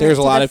just ignorant There's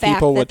a to lot the of fact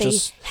people that with they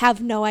just- have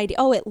no idea.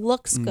 Oh, it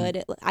looks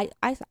good. I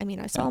mean,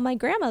 I saw my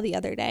grandma the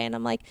other day, and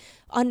I'm like,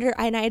 and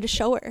I had to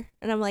show her,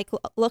 and I'm like,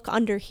 look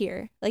under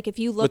here. Like if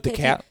you look With the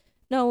cat?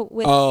 no,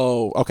 with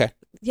Oh, okay.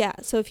 yeah.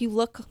 So if you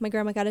look, my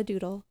grandma got a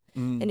doodle.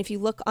 And if you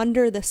look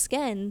under the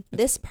skin,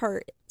 this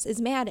part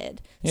is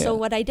matted. Yeah. So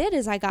what I did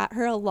is I got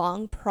her a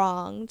long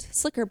pronged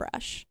slicker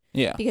brush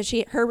Yeah. because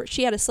she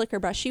had a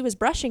slicker brush. She was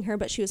brushing her,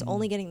 but she was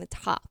only getting the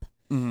top.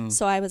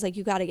 So I was like,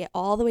 you got to get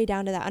all the way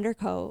down to that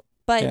undercoat.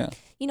 But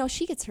Yeah.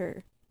 she gets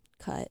her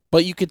cut.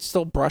 But you could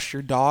still brush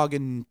your dog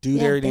and do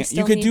Yeah, their. they You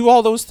still could need- do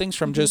all those things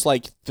from just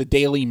like the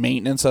daily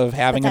maintenance of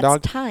having But a that's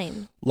dog.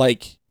 time.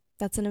 Like,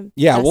 That's an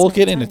yeah, we'll investment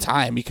get in into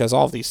time because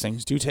all of these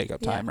things do take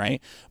up Yeah. time,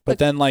 right? But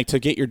then, like, to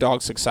get your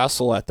dog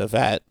successful at the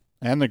vet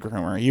and the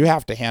groomer, you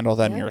have to handle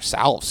them Yeah.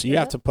 yourself. So you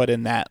Yeah. have to put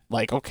in that,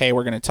 like, okay,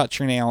 we're going to touch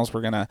your nails.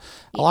 We're going to.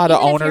 A lot Even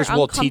of if owners you're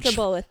will teach.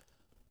 uncomfortable with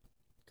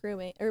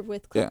grooming or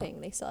with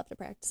clipping, they still have to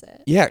practice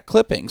it. Yeah,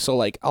 clipping. So,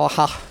 like, a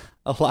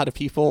lot of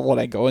people, when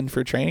I go in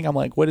for training, I'm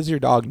like, what does your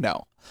dog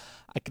know?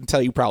 I can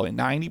tell you probably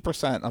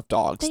 90% of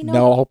dogs They know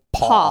know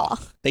paw. paw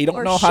They don't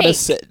or know how to shake.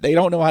 sit. They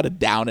don't know how to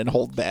down and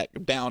hold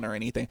that down or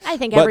anything. I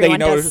think But they everyone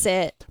know- does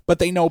sit. But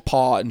they know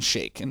paw and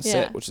shake and Yeah.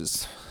 sit, which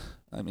is,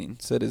 I mean,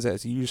 sit is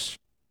as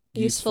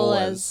Useful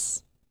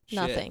as shit.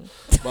 nothing.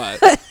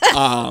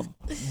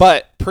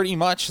 But pretty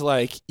much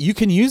like you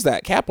can use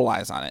that,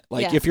 capitalize on it.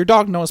 Like Yeah. if your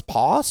dog knows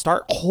paw,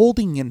 start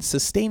holding and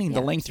sustaining the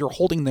Yeah. length you're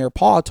holding their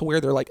paw to where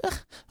they're like, ugh,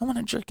 I want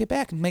to jerk it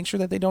back and make sure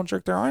that they don't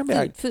jerk their arm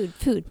back. Food.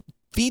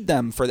 Feed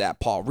them for that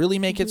paw. Really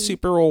make it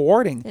super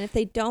rewarding. And if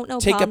they don't know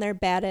Take paw a- and they're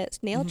bad at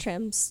nail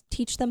trims,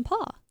 teach them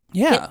paw.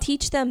 Yeah.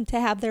 Teach them to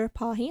have their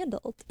paw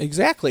handled.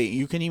 Exactly.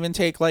 You can even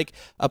take like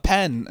a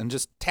pen and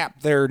just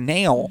tap their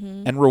nail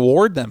Mm-hmm. and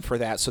reward them for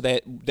that so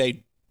that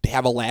they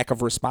have a lack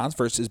of response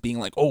versus being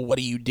like, oh, what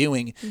are you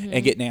doing?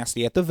 And get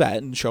nasty at the vet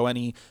and show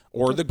any,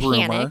 or the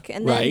groomer, Panic.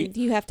 And then right?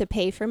 you have to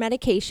pay for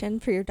medication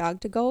for your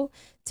dog to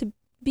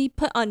be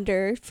put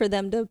under for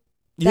them to,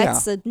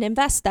 that's an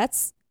invest. I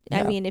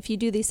Yeah. mean, if you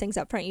do these things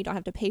up front, you don't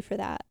have to pay for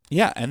that.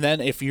 Yeah. And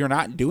then if you're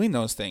not doing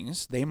those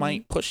things, they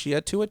might push you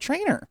to a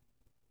trainer,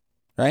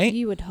 right?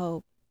 You would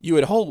hope. You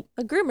would hope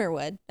A groomer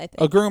would, I think.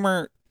 a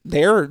groomer,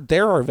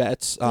 there are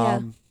vets,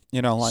 Yeah.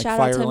 Like Shout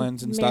out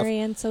Firelands to and stuff.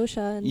 Marianne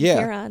Sosha and Yeah.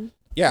 Karen.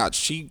 Yeah,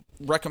 she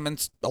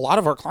recommends a lot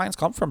of our clients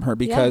come from her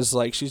because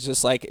like she's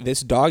just like,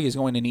 this dog is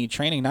going to need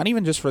training, not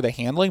even just for the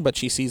handling, but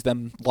she sees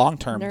them long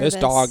term. This Nervous.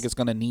 dog is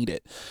going to need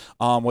it,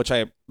 which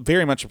I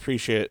very much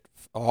appreciate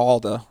all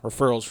the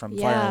referrals from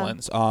Yeah.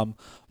 Firelands.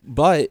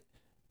 But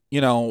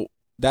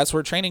that's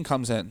where training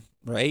comes in,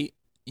 right?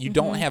 You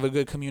don't have a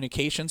good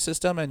communication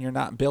system and you're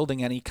not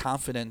building any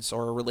confidence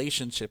or a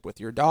relationship with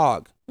your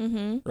dog,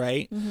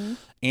 right?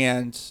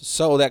 And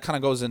so that kind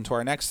of goes into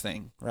our next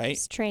thing, right?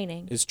 It's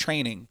training. Is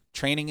training.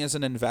 Training is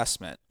an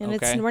investment. And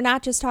okay? we're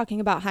not just talking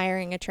about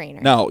hiring a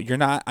trainer. No, you're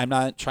not. I'm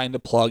not trying to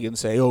plug and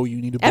say, oh, you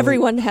need to buy,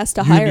 Everyone has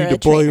to you hire need a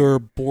to buy trainer. a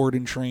board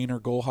and train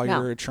or go hire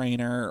No. a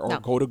trainer or No.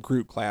 go to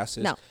group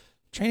classes. No.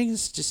 Training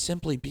is just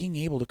simply being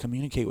able to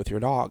communicate with your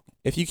dog.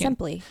 If you can't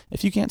Simply.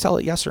 if you can't tell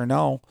it yes or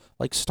no,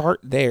 like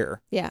start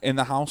there Yeah. in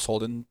the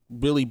household and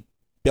really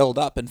build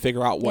up and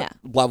figure out what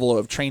Yeah. level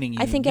of training you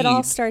I think need. it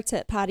all starts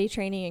at potty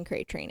training and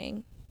crate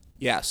training.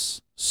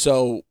 Yes.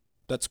 So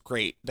that's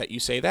great that you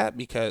say that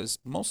because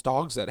most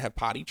dogs that have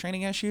potty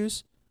training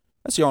issues,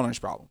 that's the owner's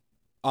problem.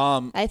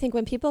 I think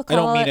when people I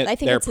don't call mean it, it I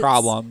think their it's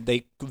problem.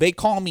 They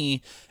call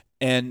me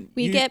and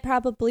We you- get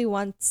probably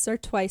once or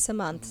twice a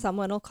month,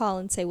 someone will call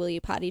and say, will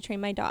you potty train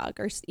my dog?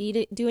 Or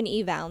do an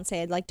eval and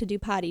say, I'd like to do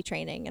potty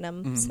training. And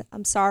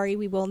I'm sorry,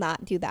 we will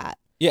not do that.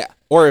 Yeah.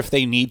 Or if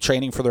they need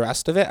training for the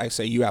rest of it, I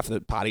say you have to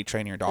potty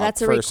train your dog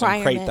That's a first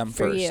and crate requirement them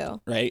for first.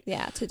 you. Right?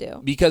 Yeah, to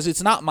do. Because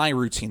it's not my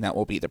routine that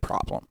will be the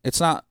problem. It's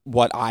not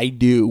what I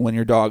do when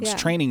your dog's Yeah.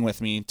 training with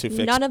me to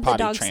fix None of the potty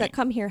dogs training. that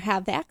come here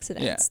have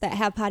accidents, that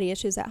have potty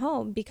issues at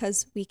home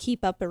because we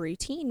keep up a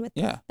routine with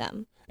Yeah.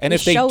 them. And We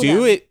if they show do,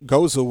 them. it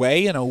goes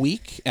away in a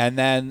week and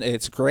then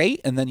it's great.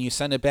 And then you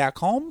send it back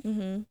home.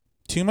 Mm-hmm.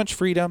 Too much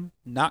freedom,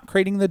 not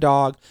crating the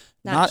dog,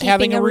 not keeping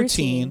having a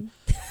routine.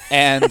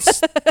 And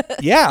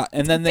yeah,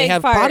 and then they big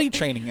have part. potty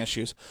training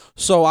issues.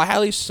 So I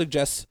highly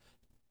suggest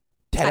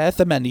Ted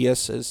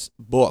Athamendius'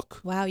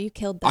 book. Wow, you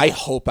killed that. I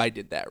hope I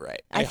did that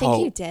right. I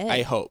think you did.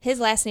 I hope. His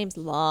last name's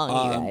long,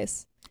 you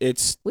guys.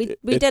 We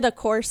did a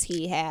course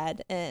he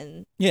had,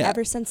 and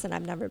ever since then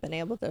I've never been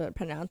able to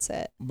pronounce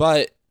it.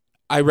 But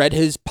I read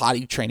his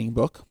potty training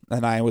book,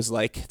 and I was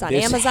like, it's on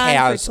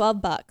Amazon for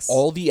 $12.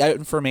 All the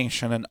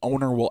information an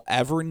owner will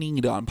ever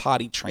need on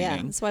potty training.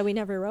 Yeah, that's why we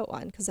never wrote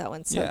one, because that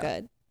one's so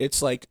good.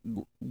 It's like,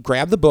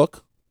 grab the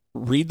book,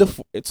 read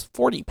it's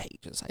 40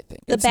 pages, I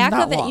think. The back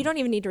of it, you don't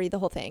even need to read the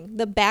whole thing.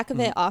 The back of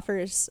it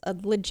offers a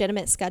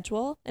legitimate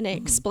schedule, and it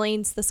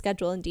explains the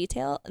schedule in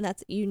detail, and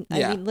that's I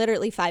mean,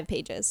 literally 5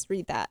 pages.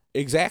 Read that.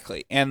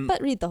 Exactly. But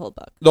read the whole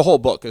book. The whole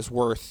book is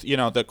worth,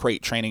 the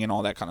crate training and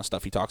all that kind of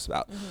stuff he talks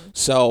about.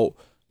 So,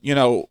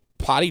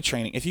 potty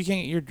training, if you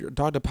can't get your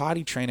dog to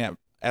potty train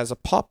as a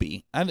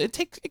puppy, and it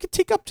could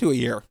take up to a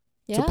year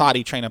to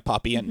potty train a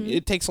puppy, and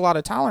it takes a lot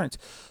of tolerance.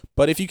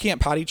 But if you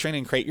can't potty train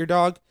and crate your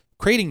dog,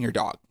 crating your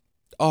dog.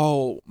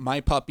 Oh,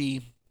 my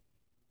puppy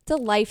it's a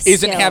life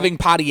isn't skill. having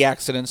potty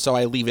accidents, so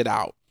I leave it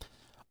out.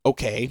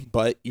 Okay,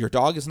 but your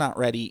dog is not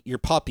ready. Your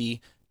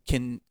puppy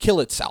can kill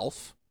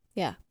itself.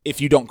 Yeah.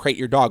 If you don't crate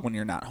your dog when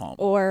you're not home.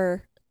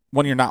 Or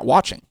when you're not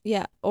watching.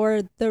 Yeah.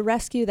 Or the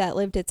rescue that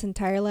lived its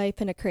entire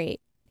life in a crate.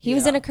 He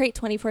was in a crate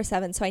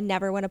 24/7, so I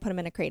never want to put him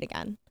in a crate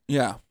again.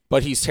 Yeah.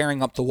 But he's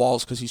tearing up the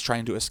walls because he's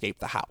trying to escape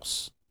the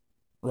house.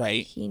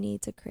 Right? He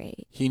needs a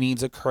crate. He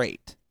needs a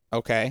crate.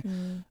 Okay?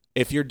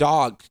 If your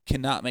dog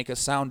cannot make a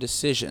sound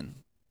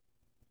decision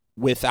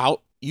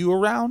without you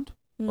around,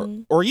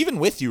 or even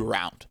with you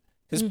around,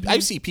 because I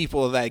see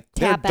people that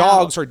their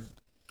dogs are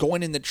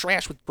going in the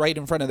trash right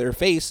in front of their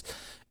face,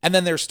 and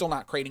then they're still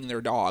not crating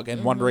their dog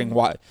and wondering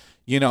why,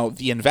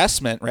 the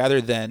investment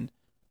rather than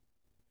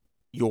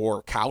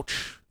your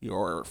couch,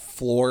 your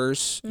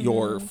floors,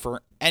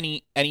 for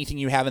anything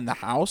you have in the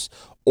house,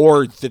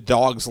 or the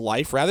dog's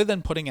life, rather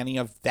than putting any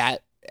of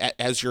that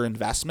as your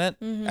investment,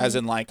 as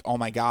in like, oh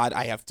my God,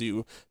 I have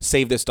to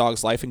save this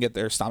dog's life and get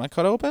their stomach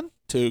cut open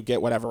to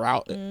get whatever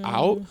out,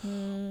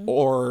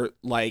 or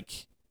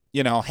like,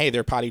 hey,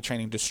 they're potty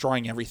training,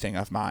 destroying everything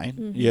of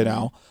mine,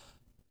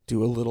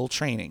 do a little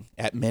training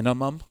at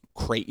minimum,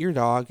 crate your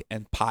dog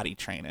and potty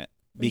train it,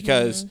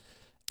 because,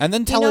 and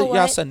then tell it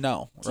yes and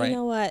no, right? Do you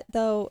know what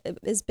though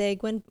is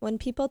big when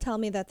people tell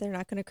me that they're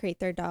not going to crate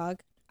their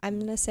dog? I'm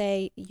going to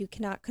say you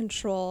cannot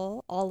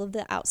control all of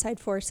the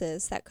outside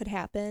forces that could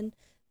happen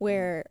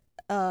where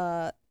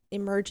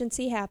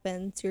emergency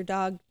happens, your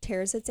dog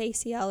tears its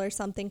ACL or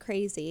something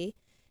crazy,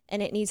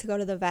 and it needs to go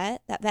to the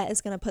vet. That vet is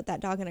going to put that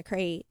dog in a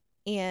crate.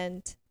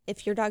 And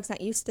if your dog's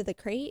not used to the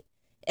crate,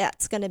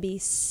 it's going to be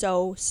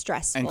so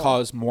stressful. And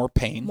cause more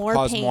pain. More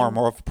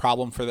of a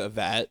problem for the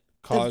vet.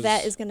 The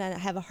vet is going to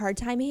have a hard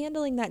time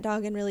handling that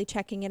dog and really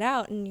checking it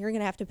out, and you're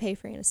going to have to pay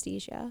for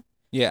anesthesia.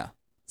 Yeah.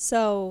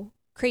 So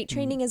crate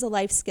training is a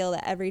life skill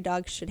that every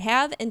dog should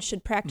have and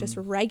should practice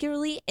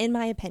regularly, in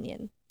my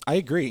opinion. I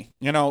agree.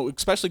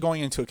 Especially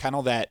going into a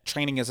kennel that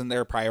training isn't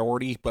their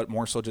priority, but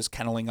more so just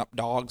kenneling up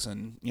dogs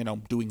and,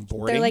 doing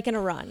boarding. They're like in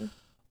a run.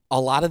 A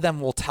lot of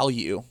them will tell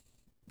you,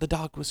 the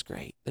dog was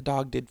great. The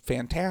dog did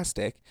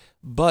fantastic.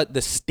 But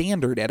the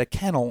standard at a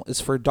kennel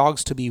is for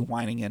dogs to be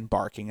whining and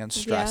barking and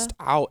stressed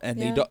out. And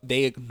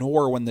they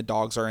ignore when the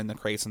dogs are in the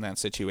crates in that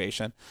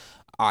situation.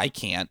 I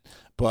can't,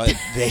 but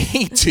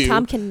they do.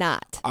 Tom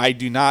cannot. I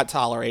do not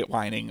tolerate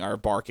whining or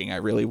barking. I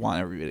really want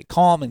everybody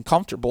calm and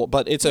comfortable,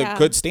 but it's a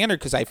good standard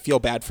because I feel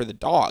bad for the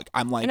dog.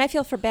 I'm like, and I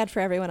feel bad for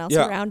everyone else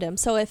around him.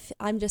 So if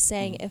I'm just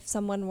saying, if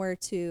someone were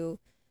to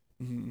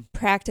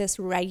practice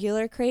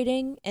regular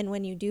crating, and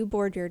when you do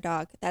board your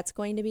dog, that's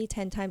going to be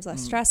 10 times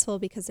less stressful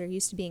because they're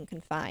used to being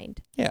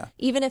confined. Yeah.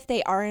 Even if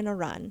they are in a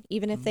run,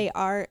 even if they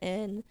are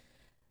in,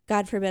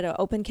 God forbid, an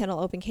open kennel,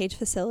 open cage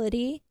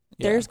facility,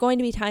 there's going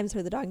to be times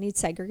where the dog needs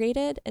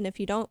segregated, and if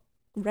you don't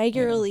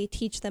regularly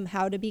teach them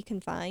how to be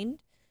confined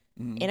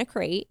in a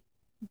crate,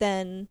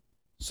 then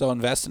so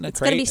invest in a crate. It's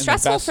going to be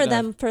stressful for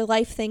them for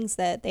life things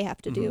that they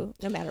have to do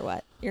no matter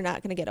what. You're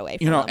not going to get away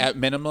from them. At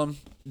minimum,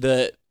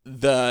 the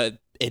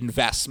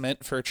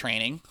investment for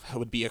training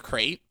would be a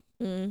crate,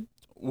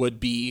 would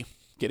be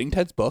getting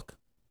Ted's book.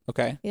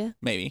 Okay. Yeah.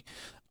 Maybe.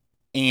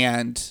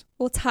 And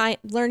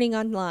learning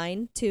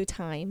online to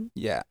time.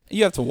 Yeah.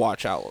 You have to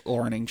watch out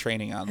learning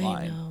training online.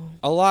 I know.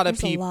 A lot of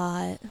There's people. A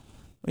lot.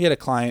 We had a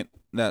client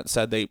that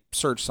said they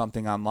searched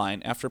something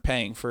online after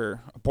paying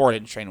for a board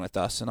and train with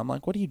us. And I'm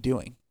like, what are you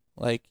doing?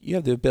 Like, you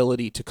have the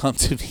ability to come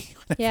to me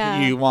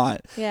whenever you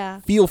want.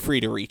 Yeah. Feel free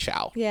to reach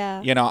out.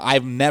 Yeah.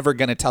 I'm never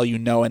going to tell you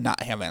no and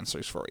not have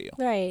answers for you.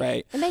 Right.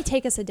 Right. It may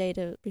take us a day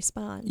to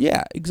respond.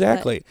 Yeah,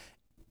 exactly.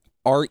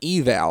 Our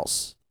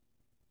evals,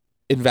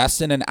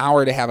 invest in an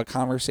hour to have a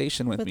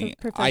conversation with me.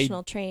 A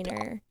professional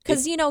trainer.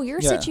 Because,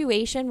 your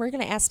situation, we're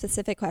going to ask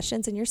specific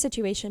questions, and your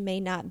situation may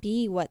not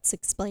be what's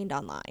explained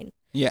online.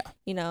 Yeah.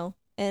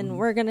 And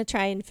we're going to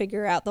try and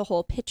figure out the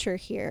whole picture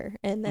here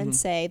and then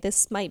say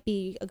this might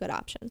be a good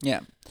option.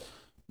 Yeah.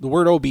 The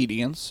word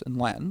obedience in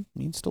Latin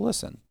means to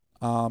listen.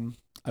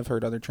 I've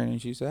heard other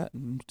trainers use that.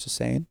 I'm just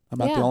saying. I'm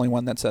not the Yeah. only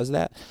one that says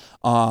that.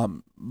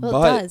 Well, But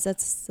it does.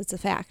 It's a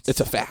fact. it's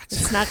a fact.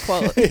 It's not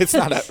quote. It's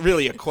not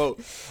really a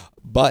quote.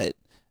 But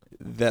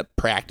that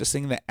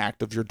practicing the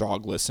act of your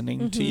dog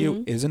listening to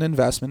you is an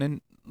investment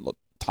in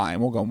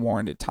time. We'll go more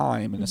into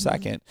time in a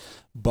second.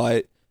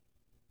 But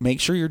make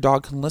sure your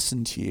dog can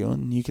listen to you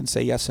and you can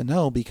say yes and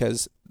no,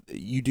 because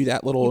you do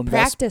that little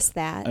Practice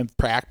that. and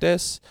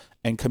practice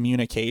and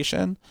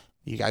communication.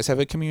 You guys have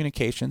a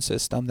communication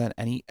system that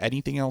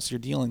anything else you're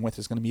dealing with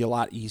is going to be a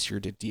lot easier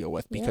to deal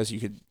with because you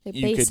could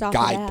Based off of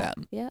guide that.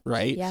 them, Yep.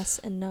 right? Yes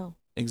and no.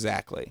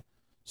 Exactly.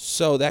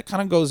 So that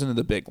kind of goes into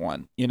the big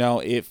one. You know,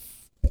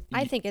 if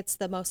I think it's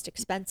the most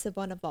expensive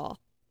one of all.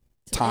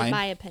 Time. In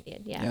my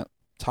opinion, yeah. Yep.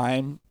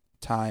 Time.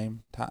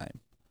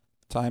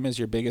 Time is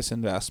your biggest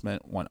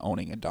investment when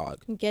owning a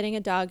dog. Getting a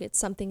dog, it's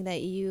something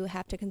that you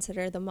have to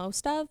consider the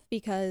most of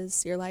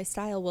because your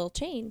lifestyle will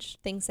change.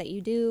 Things that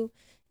you do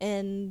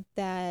and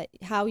that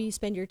how you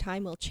spend your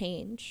time will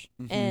change.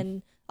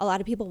 And a lot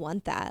of people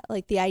want that.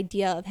 Like the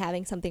idea of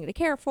having something to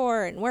care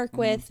for and work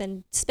with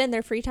and spend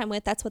their free time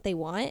with, that's what they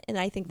want. And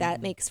I think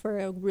that makes for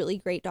a really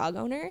great dog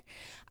owner.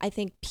 I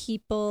think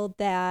people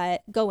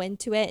that go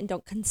into it and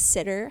don't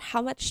consider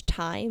how much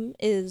time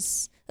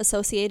is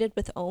associated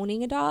with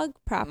owning a dog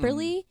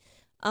properly,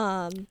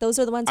 those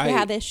are the ones who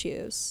have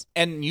issues.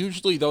 And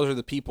usually those are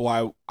the people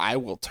I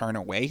will turn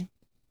away.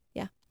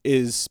 Yeah.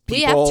 Is people...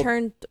 We have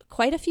turned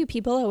quite a few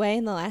people away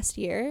in the last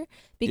year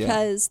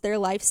because their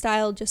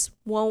lifestyle just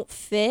won't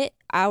fit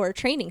our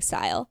training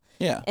style.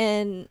 Yeah.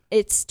 And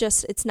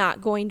it's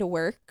not going to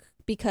work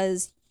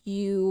because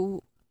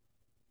you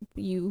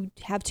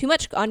have too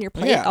much on your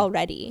plate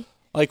already.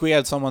 Like we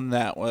had someone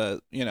that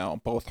was, you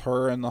know, both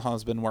her and the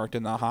husband worked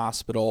in the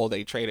hospital.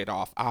 They traded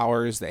off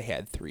hours. They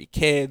had 3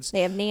 kids.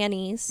 They have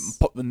nannies.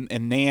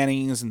 And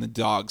nannies and the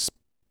dog's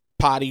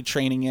potty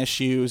training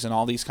issues and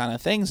all these kind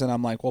of things. And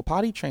I'm like, well,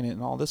 potty training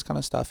and all this kind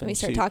of stuff. And we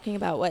start talking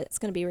about what's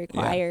going to be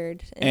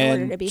required in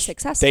and order to be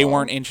successful. They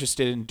weren't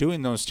interested in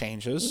doing those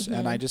changes.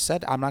 And I just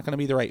said, I'm not going to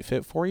be the right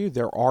fit for you.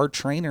 There are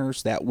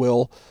trainers that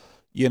will,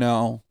 you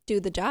know, do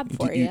the job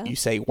for you. You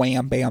say,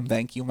 wham, bam,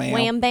 thank you, ma'am.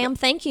 Wham, bam,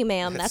 thank you,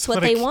 ma'am. That's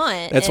what they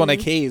want. That's one of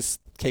Kay's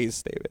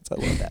David's. I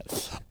love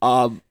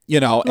that. You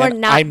know,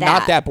 and I'm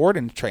not that board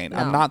and trained. No,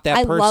 I'm not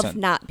that person. I love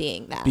not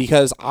being that.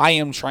 Because I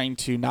am trying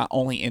to not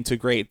only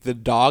integrate the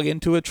dog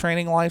into a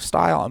training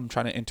lifestyle, I'm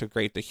trying to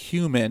integrate the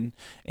human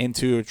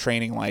into a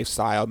training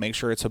lifestyle, make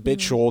sure it's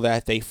habitual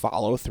that they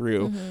follow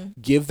through,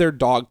 give their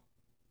dog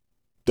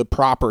the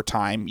proper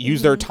time,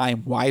 use their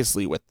time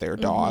wisely with their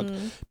dog,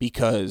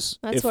 because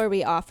that's where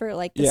we offer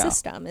like the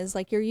system is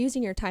like you're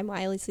using your time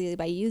wisely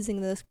by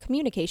using the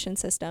communication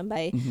system,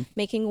 by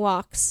making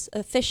walks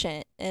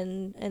efficient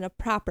and a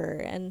proper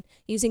and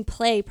using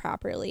play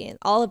properly and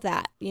all of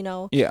that, you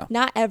know.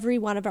 Not every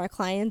one of our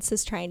clients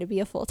is trying to be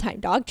a full-time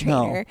dog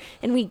trainer,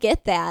 and we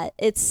get that.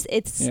 It's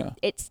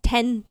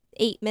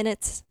 8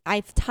 minutes.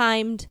 I've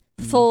timed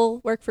full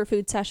work for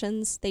food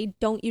sessions. They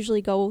don't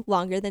usually go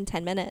longer than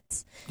 10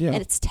 minutes. And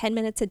it's 10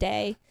 minutes a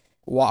day.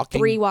 Walking.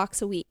 3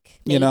 walks a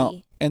week. Maybe. You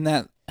know, and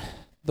that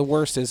the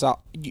worst is one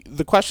of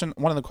the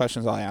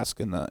questions I'll ask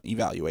in the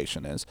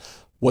evaluation is,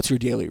 what's your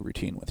daily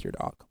routine with your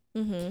dog?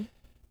 In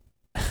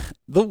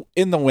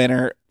the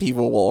winter,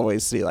 people will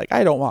always see like,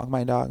 I don't walk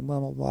my dog, blah,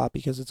 blah, blah,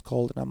 because it's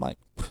cold. And I'm like,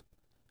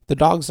 the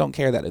dogs don't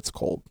care that it's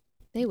cold.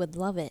 They would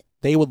love it.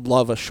 They would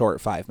love a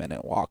short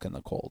 5-minute walk in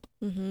the cold.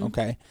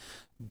 Okay.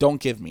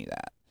 Don't give me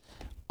that.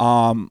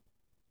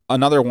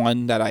 Another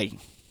one that I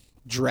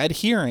dread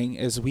hearing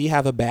is we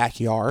have a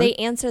backyard. They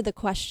answer the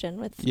question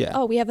with,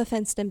 oh, we have a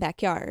fenced-in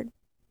backyard.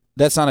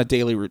 That's not a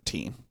daily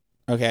routine.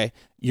 Okay.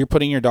 You're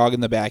putting your dog in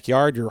the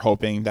backyard. You're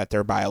hoping that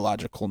their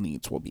biological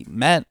needs will be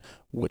met,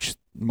 which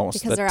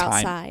most of the time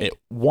outside. It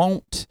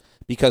won't,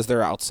 because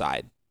they're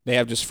outside. They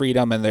have just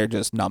freedom and they're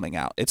just numbing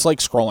out. It's like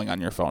scrolling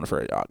on your phone for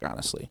a dog,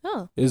 honestly.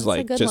 Oh, it's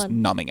like just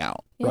numbing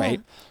out, right?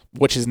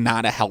 Which is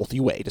not a healthy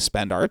way to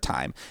spend our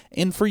time.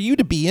 And for you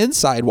to be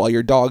inside while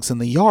your dog's in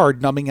the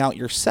yard numbing out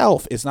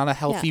yourself is not a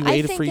healthy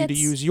way for you to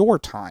use your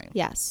time.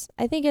 Yes.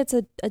 I think it's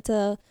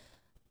a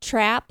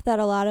trap that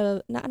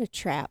not a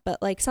trap,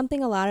 but like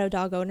something a lot of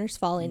dog owners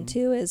fall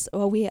into is,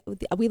 we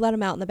let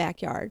him out in the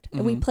backyard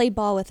and we play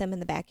ball with him in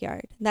the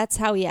backyard. That's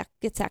how he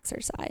gets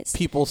exercise.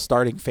 People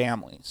starting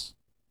families.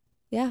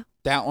 Yeah.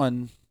 That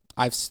one,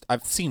 I've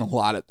seen a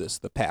lot of this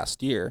the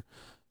past year.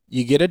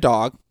 You get a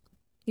dog.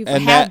 You've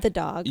had the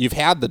dog. You've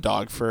had the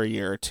dog for a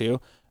year or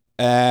two,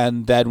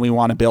 and then we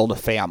want to build a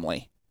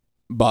family.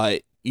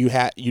 But you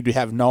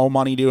have no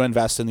money to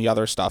invest in the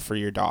other stuff for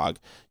your dog.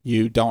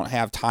 You don't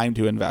have time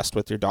to invest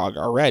with your dog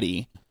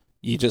already.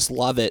 You just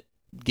love it.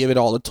 Give it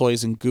all the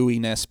toys and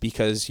gooiness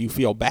because you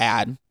feel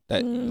bad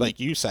that, like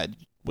you said,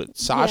 with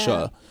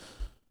Sasha. Yeah.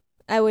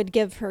 I would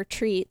give her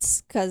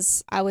treats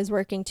because I was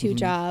working 2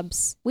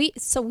 jobs. We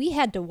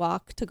had to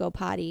walk to go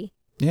potty.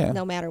 Yeah.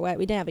 No matter what.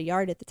 We didn't have a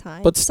yard at the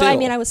time. But still. So, I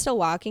mean, I was still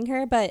walking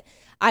her, but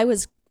I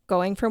was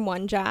going from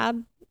one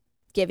job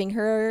giving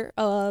her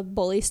a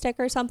bully stick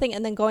or something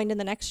and then going to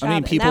the next job. I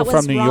mean, people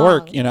from New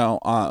York,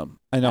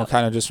 I know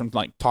kind of just from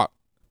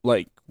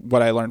like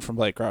what I learned from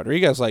Blake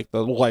Rodriguez, like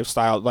the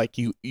lifestyle, like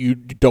you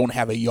don't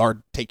have a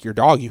yard, take your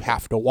dog, you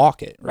have to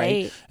walk it,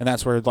 right? And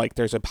that's where like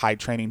there's a high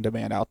training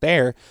demand out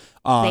there.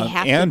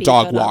 And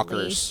dog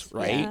walkers,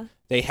 right? Yeah.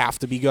 They have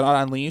to be good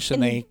on leash,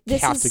 and they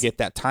have to get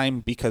that time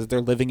because they're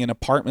living in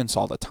apartments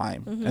all the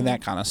time and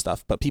that kind of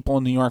stuff. But people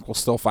in New York will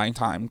still find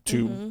time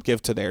to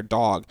give to their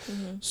dog.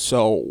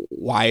 So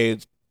why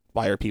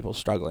are people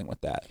struggling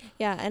with that?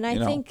 Yeah, and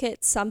I think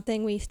it's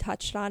something we've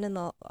touched on in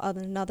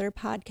another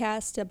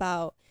podcast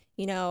about,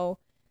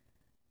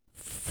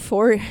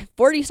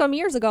 40 some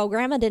years ago,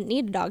 grandma didn't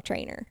need a dog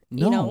trainer,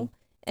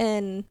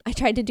 and I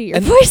tried to do your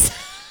voice.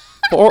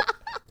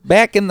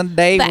 Back in the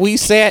day, we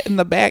sat in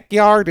the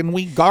backyard and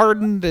we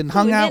gardened and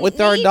hung out with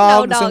our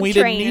dogs, and we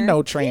didn't need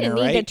no trainer, right?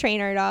 We didn't need to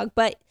train our dog,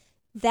 but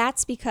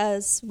that's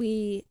because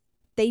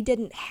they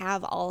didn't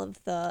have all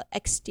of the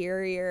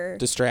exterior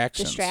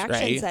distractions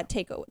right? that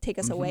take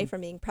us away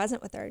from being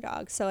present with our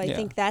dogs. So I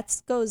think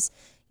that goes,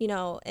 in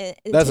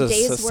that's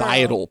today's a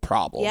societal world,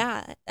 problem.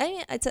 Yeah. I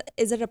mean,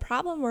 is it a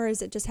problem or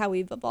is it just how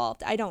we've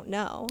evolved? I don't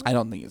know. I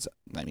don't think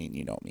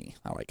you know me,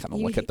 how I kind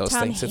of look at those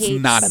things. It's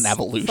not an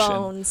evolution.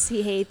 Phones.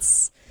 He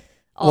hates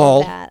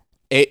all of that.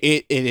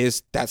 It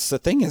is. That's the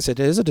thing, is it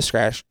is a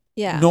distraction.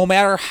 Yeah. No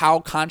matter how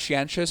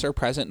conscientious or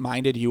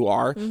present-minded you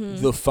are,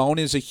 the phone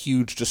is a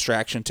huge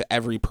distraction to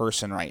every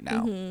person right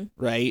now,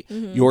 right?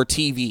 Your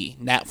TV,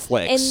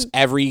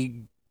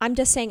 Netflix, I'm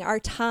just saying our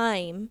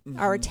time,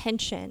 our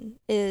attention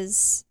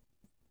it's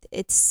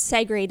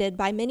segregated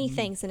by many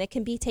things, and it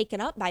can be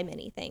taken up by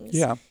many things.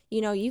 Yeah.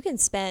 You can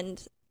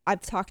spend,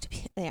 I've talked to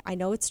people, I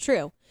know it's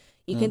true.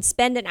 You can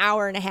spend an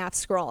hour and a half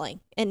scrolling,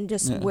 and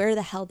just where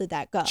the hell did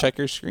that go? Check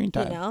your screen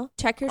time.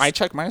 I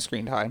check my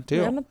screen time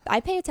too. I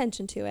pay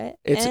attention to it,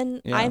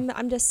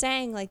 I'm just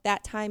saying, like,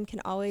 that time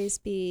can always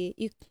be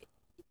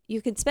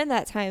you can spend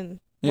that time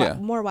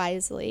more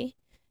wisely,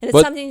 and it's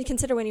something to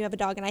consider when you have a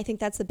dog. And I think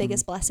that's the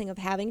biggest blessing of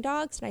having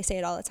dogs, and I say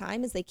it all the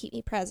time, is they keep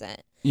me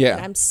present. Yeah,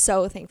 and I'm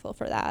so thankful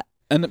for that.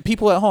 And the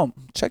people at home,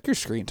 check your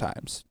screen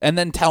times, and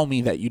then tell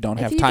me that you don't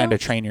have time to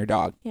train your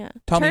dog. Yeah.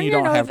 Tell me you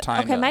don't have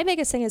time. Okay, my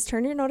biggest thing is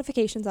turn your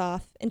notifications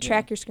off and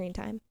track your screen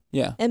time.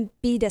 Yeah. And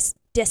be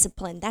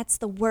disciplined. That's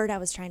the word I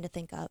was trying to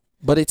think of.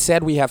 But it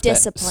said we have to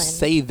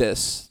say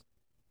this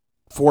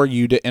for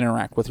you to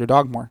interact with your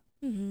dog more.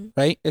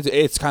 Right?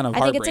 It's kind of heartbreaking.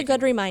 I think it's a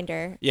good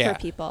reminder for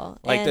people.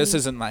 Like, this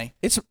isn't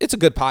it's a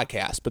good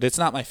podcast, but it's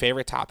not my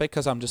favorite topic,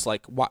 because I'm just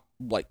like, what?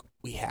 Like,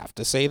 we have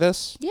to say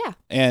this. Yeah.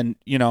 And,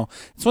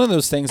 it's one of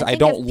those things I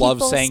don't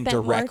love saying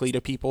directly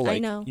to people.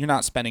 Like, you're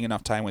not spending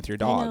enough time with your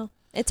dog. I know.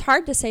 It's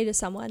hard to say to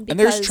someone, because and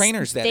there's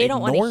trainers that they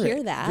don't want to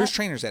hear that. There's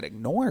trainers that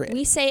ignore it.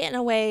 We say it in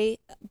a way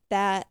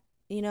that,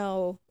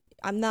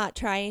 I'm not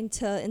trying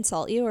to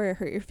insult you or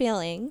hurt your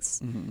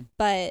feelings,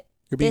 but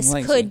this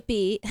could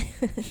be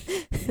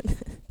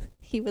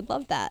he would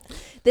love that.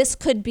 This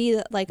could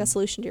be like a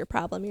solution to your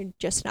problem. You're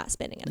just not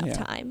spending enough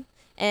time.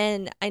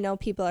 And I know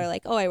people are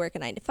like, oh, I work a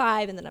 9 to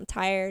 5 and then I'm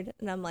tired.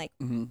 And I'm like,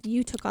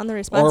 you took on the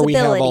responsibility. Or we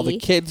have all the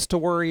kids to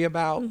worry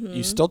about.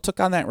 You still took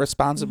on that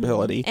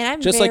responsibility. And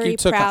I'm just very like you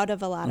took proud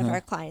of a lot of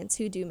our clients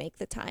who do make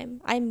the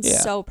time. I'm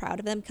so proud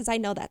of them, because I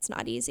know that's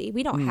not easy.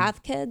 We don't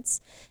have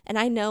kids. And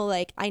I know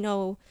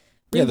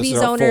Ruby's this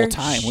is our owner. Full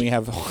time. We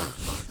have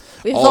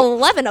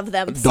 11 of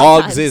them.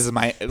 Dogs is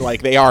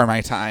they are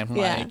my time.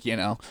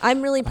 Yeah.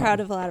 I'm really proud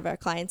of a lot of our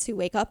clients who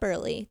wake up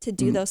early to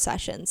do those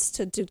sessions,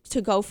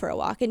 to go for a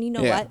walk. And you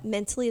know what?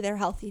 Mentally, they're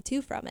healthy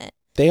too from it.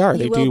 They are.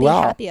 They do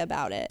well. They'll be happy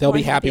about it. They'll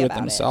be happy with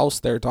themselves,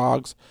 their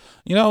dogs.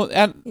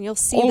 And you'll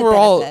see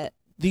overall, the benefit.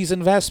 These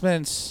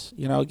investments,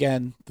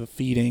 again, the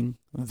feeding,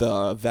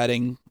 the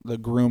vetting, the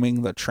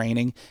grooming, the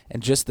training,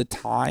 and just the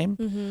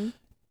time.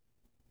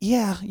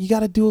 Yeah, you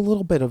got to do a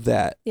little bit of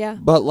that. Yeah.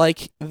 But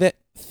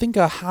think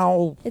of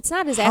how it's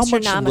not as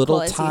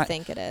astronomical as you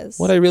think it is.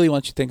 What I really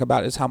want you to think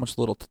about is how much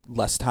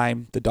less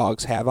time the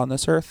dogs have on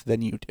this earth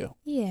than you do.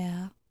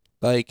 Yeah.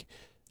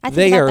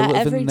 They are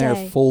living their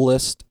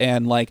fullest,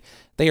 and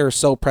they are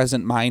so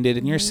present-minded,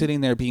 and you're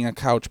sitting there being a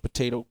couch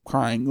potato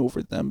crying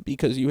over them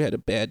because you had a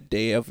bad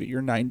day of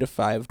your 9 to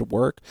 5 to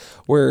work,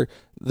 where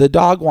the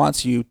dog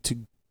wants you to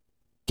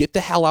get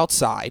the hell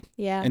outside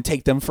and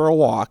take them for a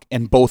walk,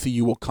 and both of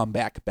you will come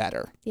back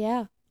better.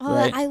 Yeah. Oh,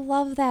 right? I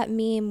love that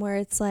meme where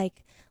it's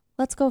like,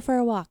 let's go for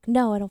a walk.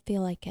 No, I don't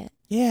feel like it.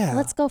 Yeah.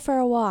 Let's go for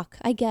a walk,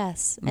 I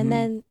guess. And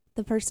then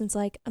the person's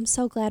like, I'm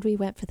so glad we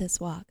went for this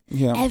walk.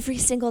 Yeah. Every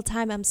single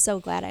time, I'm so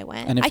glad I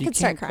went. I could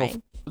start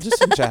crying.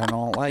 Just in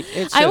general.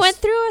 It's I went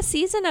through a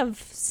season of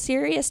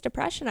serious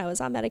depression. I was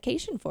on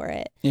medication for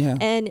it. Yeah.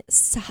 And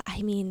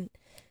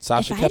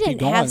Sasha if kept I didn't you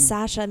going. have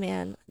Sasha,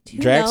 man,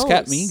 Drax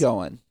kept me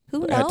going. Who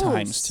knows? At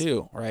times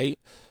too, right?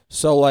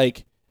 So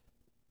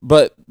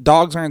but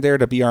dogs aren't there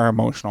to be our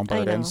emotional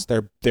burdens.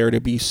 They're there to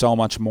be so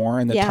much more,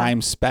 and the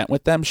time spent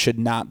with them should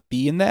not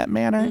be in that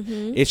manner.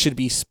 It should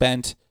be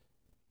spent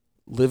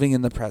living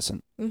in the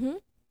present.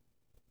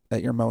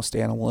 At your most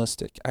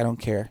animalistic. I don't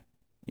care.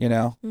 You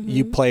know,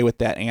 you play with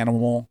that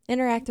animal.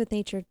 Interact with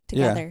nature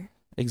together.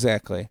 Yeah,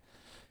 exactly.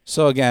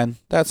 So again,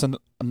 that's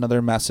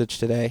another message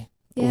today.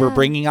 Yeah. We're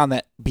bringing on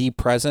that be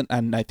present,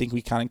 and I think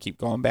we kind of keep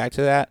going back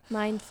to that.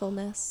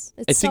 Mindfulness.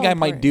 I think I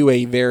might do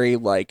a very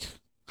like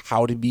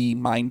how to be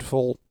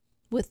mindful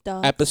with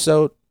dogs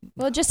episode.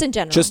 Well, just in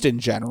general. Just in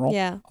general.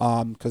 Yeah.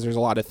 Because there's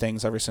a lot of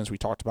things ever since we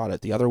talked about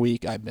it the other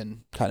week. I've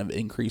been kind of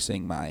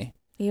increasing my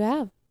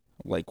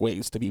like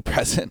ways to be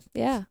present.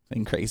 Yeah.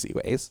 In crazy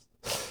ways,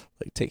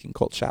 like taking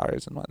cold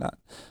showers and whatnot.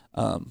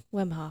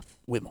 Wim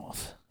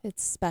Hof.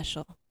 It's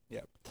special.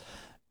 Yep.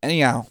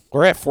 Anyhow,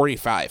 we're at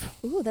 45.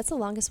 Ooh, that's the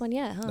longest one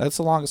yet, huh? That's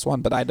the longest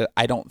one, but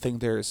I don't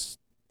think there's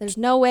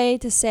no way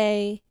to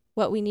say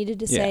what we needed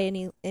to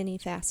say any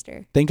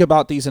faster. Think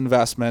about these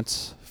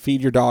investments.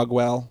 Feed your dog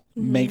well.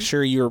 Make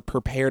sure you're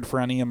prepared for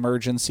any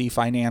emergency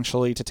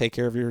financially to take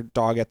care of your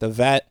dog at the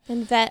vet.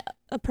 And vet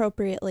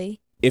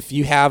appropriately. If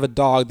you have a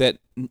dog that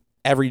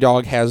every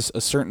dog has a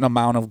certain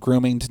amount of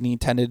grooming to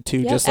need tended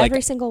to, just like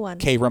every single one.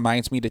 Kay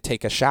reminds me to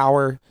take a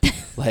shower,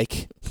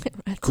 like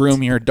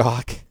groom your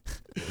dog.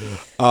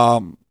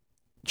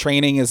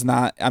 Training is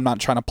not, I'm not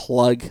trying to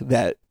plug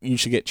that you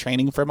should get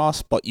training from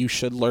us, but you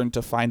should learn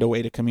to find a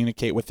way to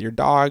communicate with your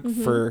dog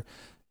for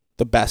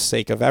the best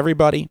sake of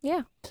everybody.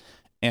 Yeah.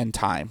 And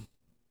time.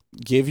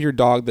 Give your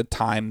dog the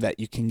time that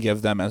you can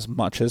give them as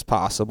much as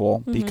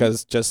possible,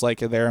 because just like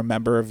they're a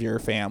member of your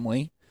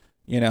family,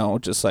 you know,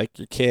 just like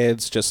your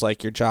kids, just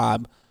like your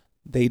job,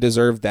 they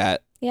deserve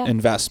that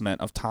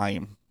investment of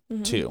time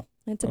too.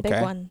 It's a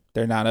big one.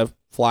 They're not a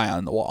fly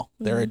on the wall.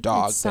 They're a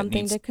dog. It's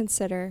something to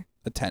consider.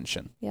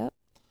 Attention. Yep.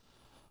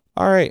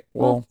 All right.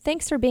 Well,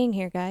 thanks for being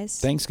here, guys.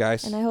 Thanks,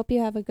 guys. And I hope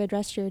you have a good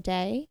rest of your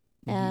day.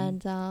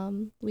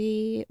 And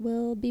we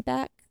will be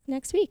back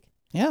next week.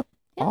 Yep.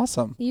 Yeah.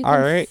 Awesome. You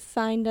can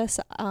find us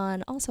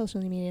on all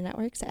social media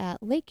networks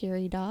at Lake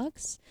Erie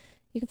Dogs.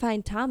 You can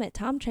find Tom at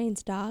Tom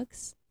Trains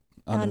Dogs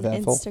on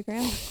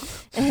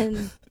Instagram.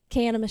 And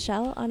Kay and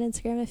Michelle on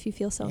Instagram if you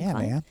feel so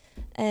inclined. Yeah,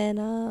 man.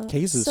 And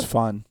Kay's is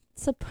fun.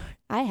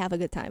 I have a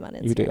good time on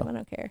Instagram. You do. I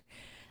don't care.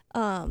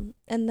 And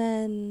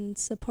then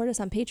support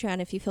us on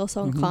Patreon if you feel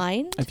so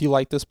inclined. If you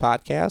like this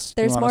podcast,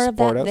 there's more of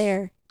that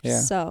there. Yeah.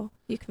 So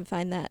you can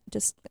find that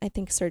just, I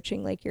think,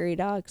 searching Lake Erie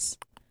Dogs.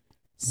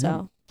 So.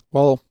 Yeah.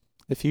 Well,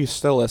 if you're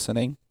still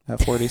listening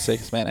at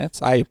 46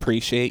 minutes, I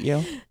appreciate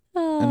you.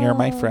 And you're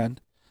my friend.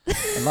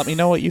 And let me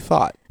know what you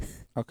thought.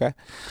 Okay.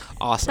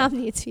 Awesome.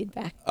 Tom needs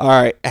feedback. All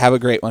right. Have a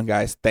great one,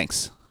 guys.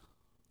 Thanks.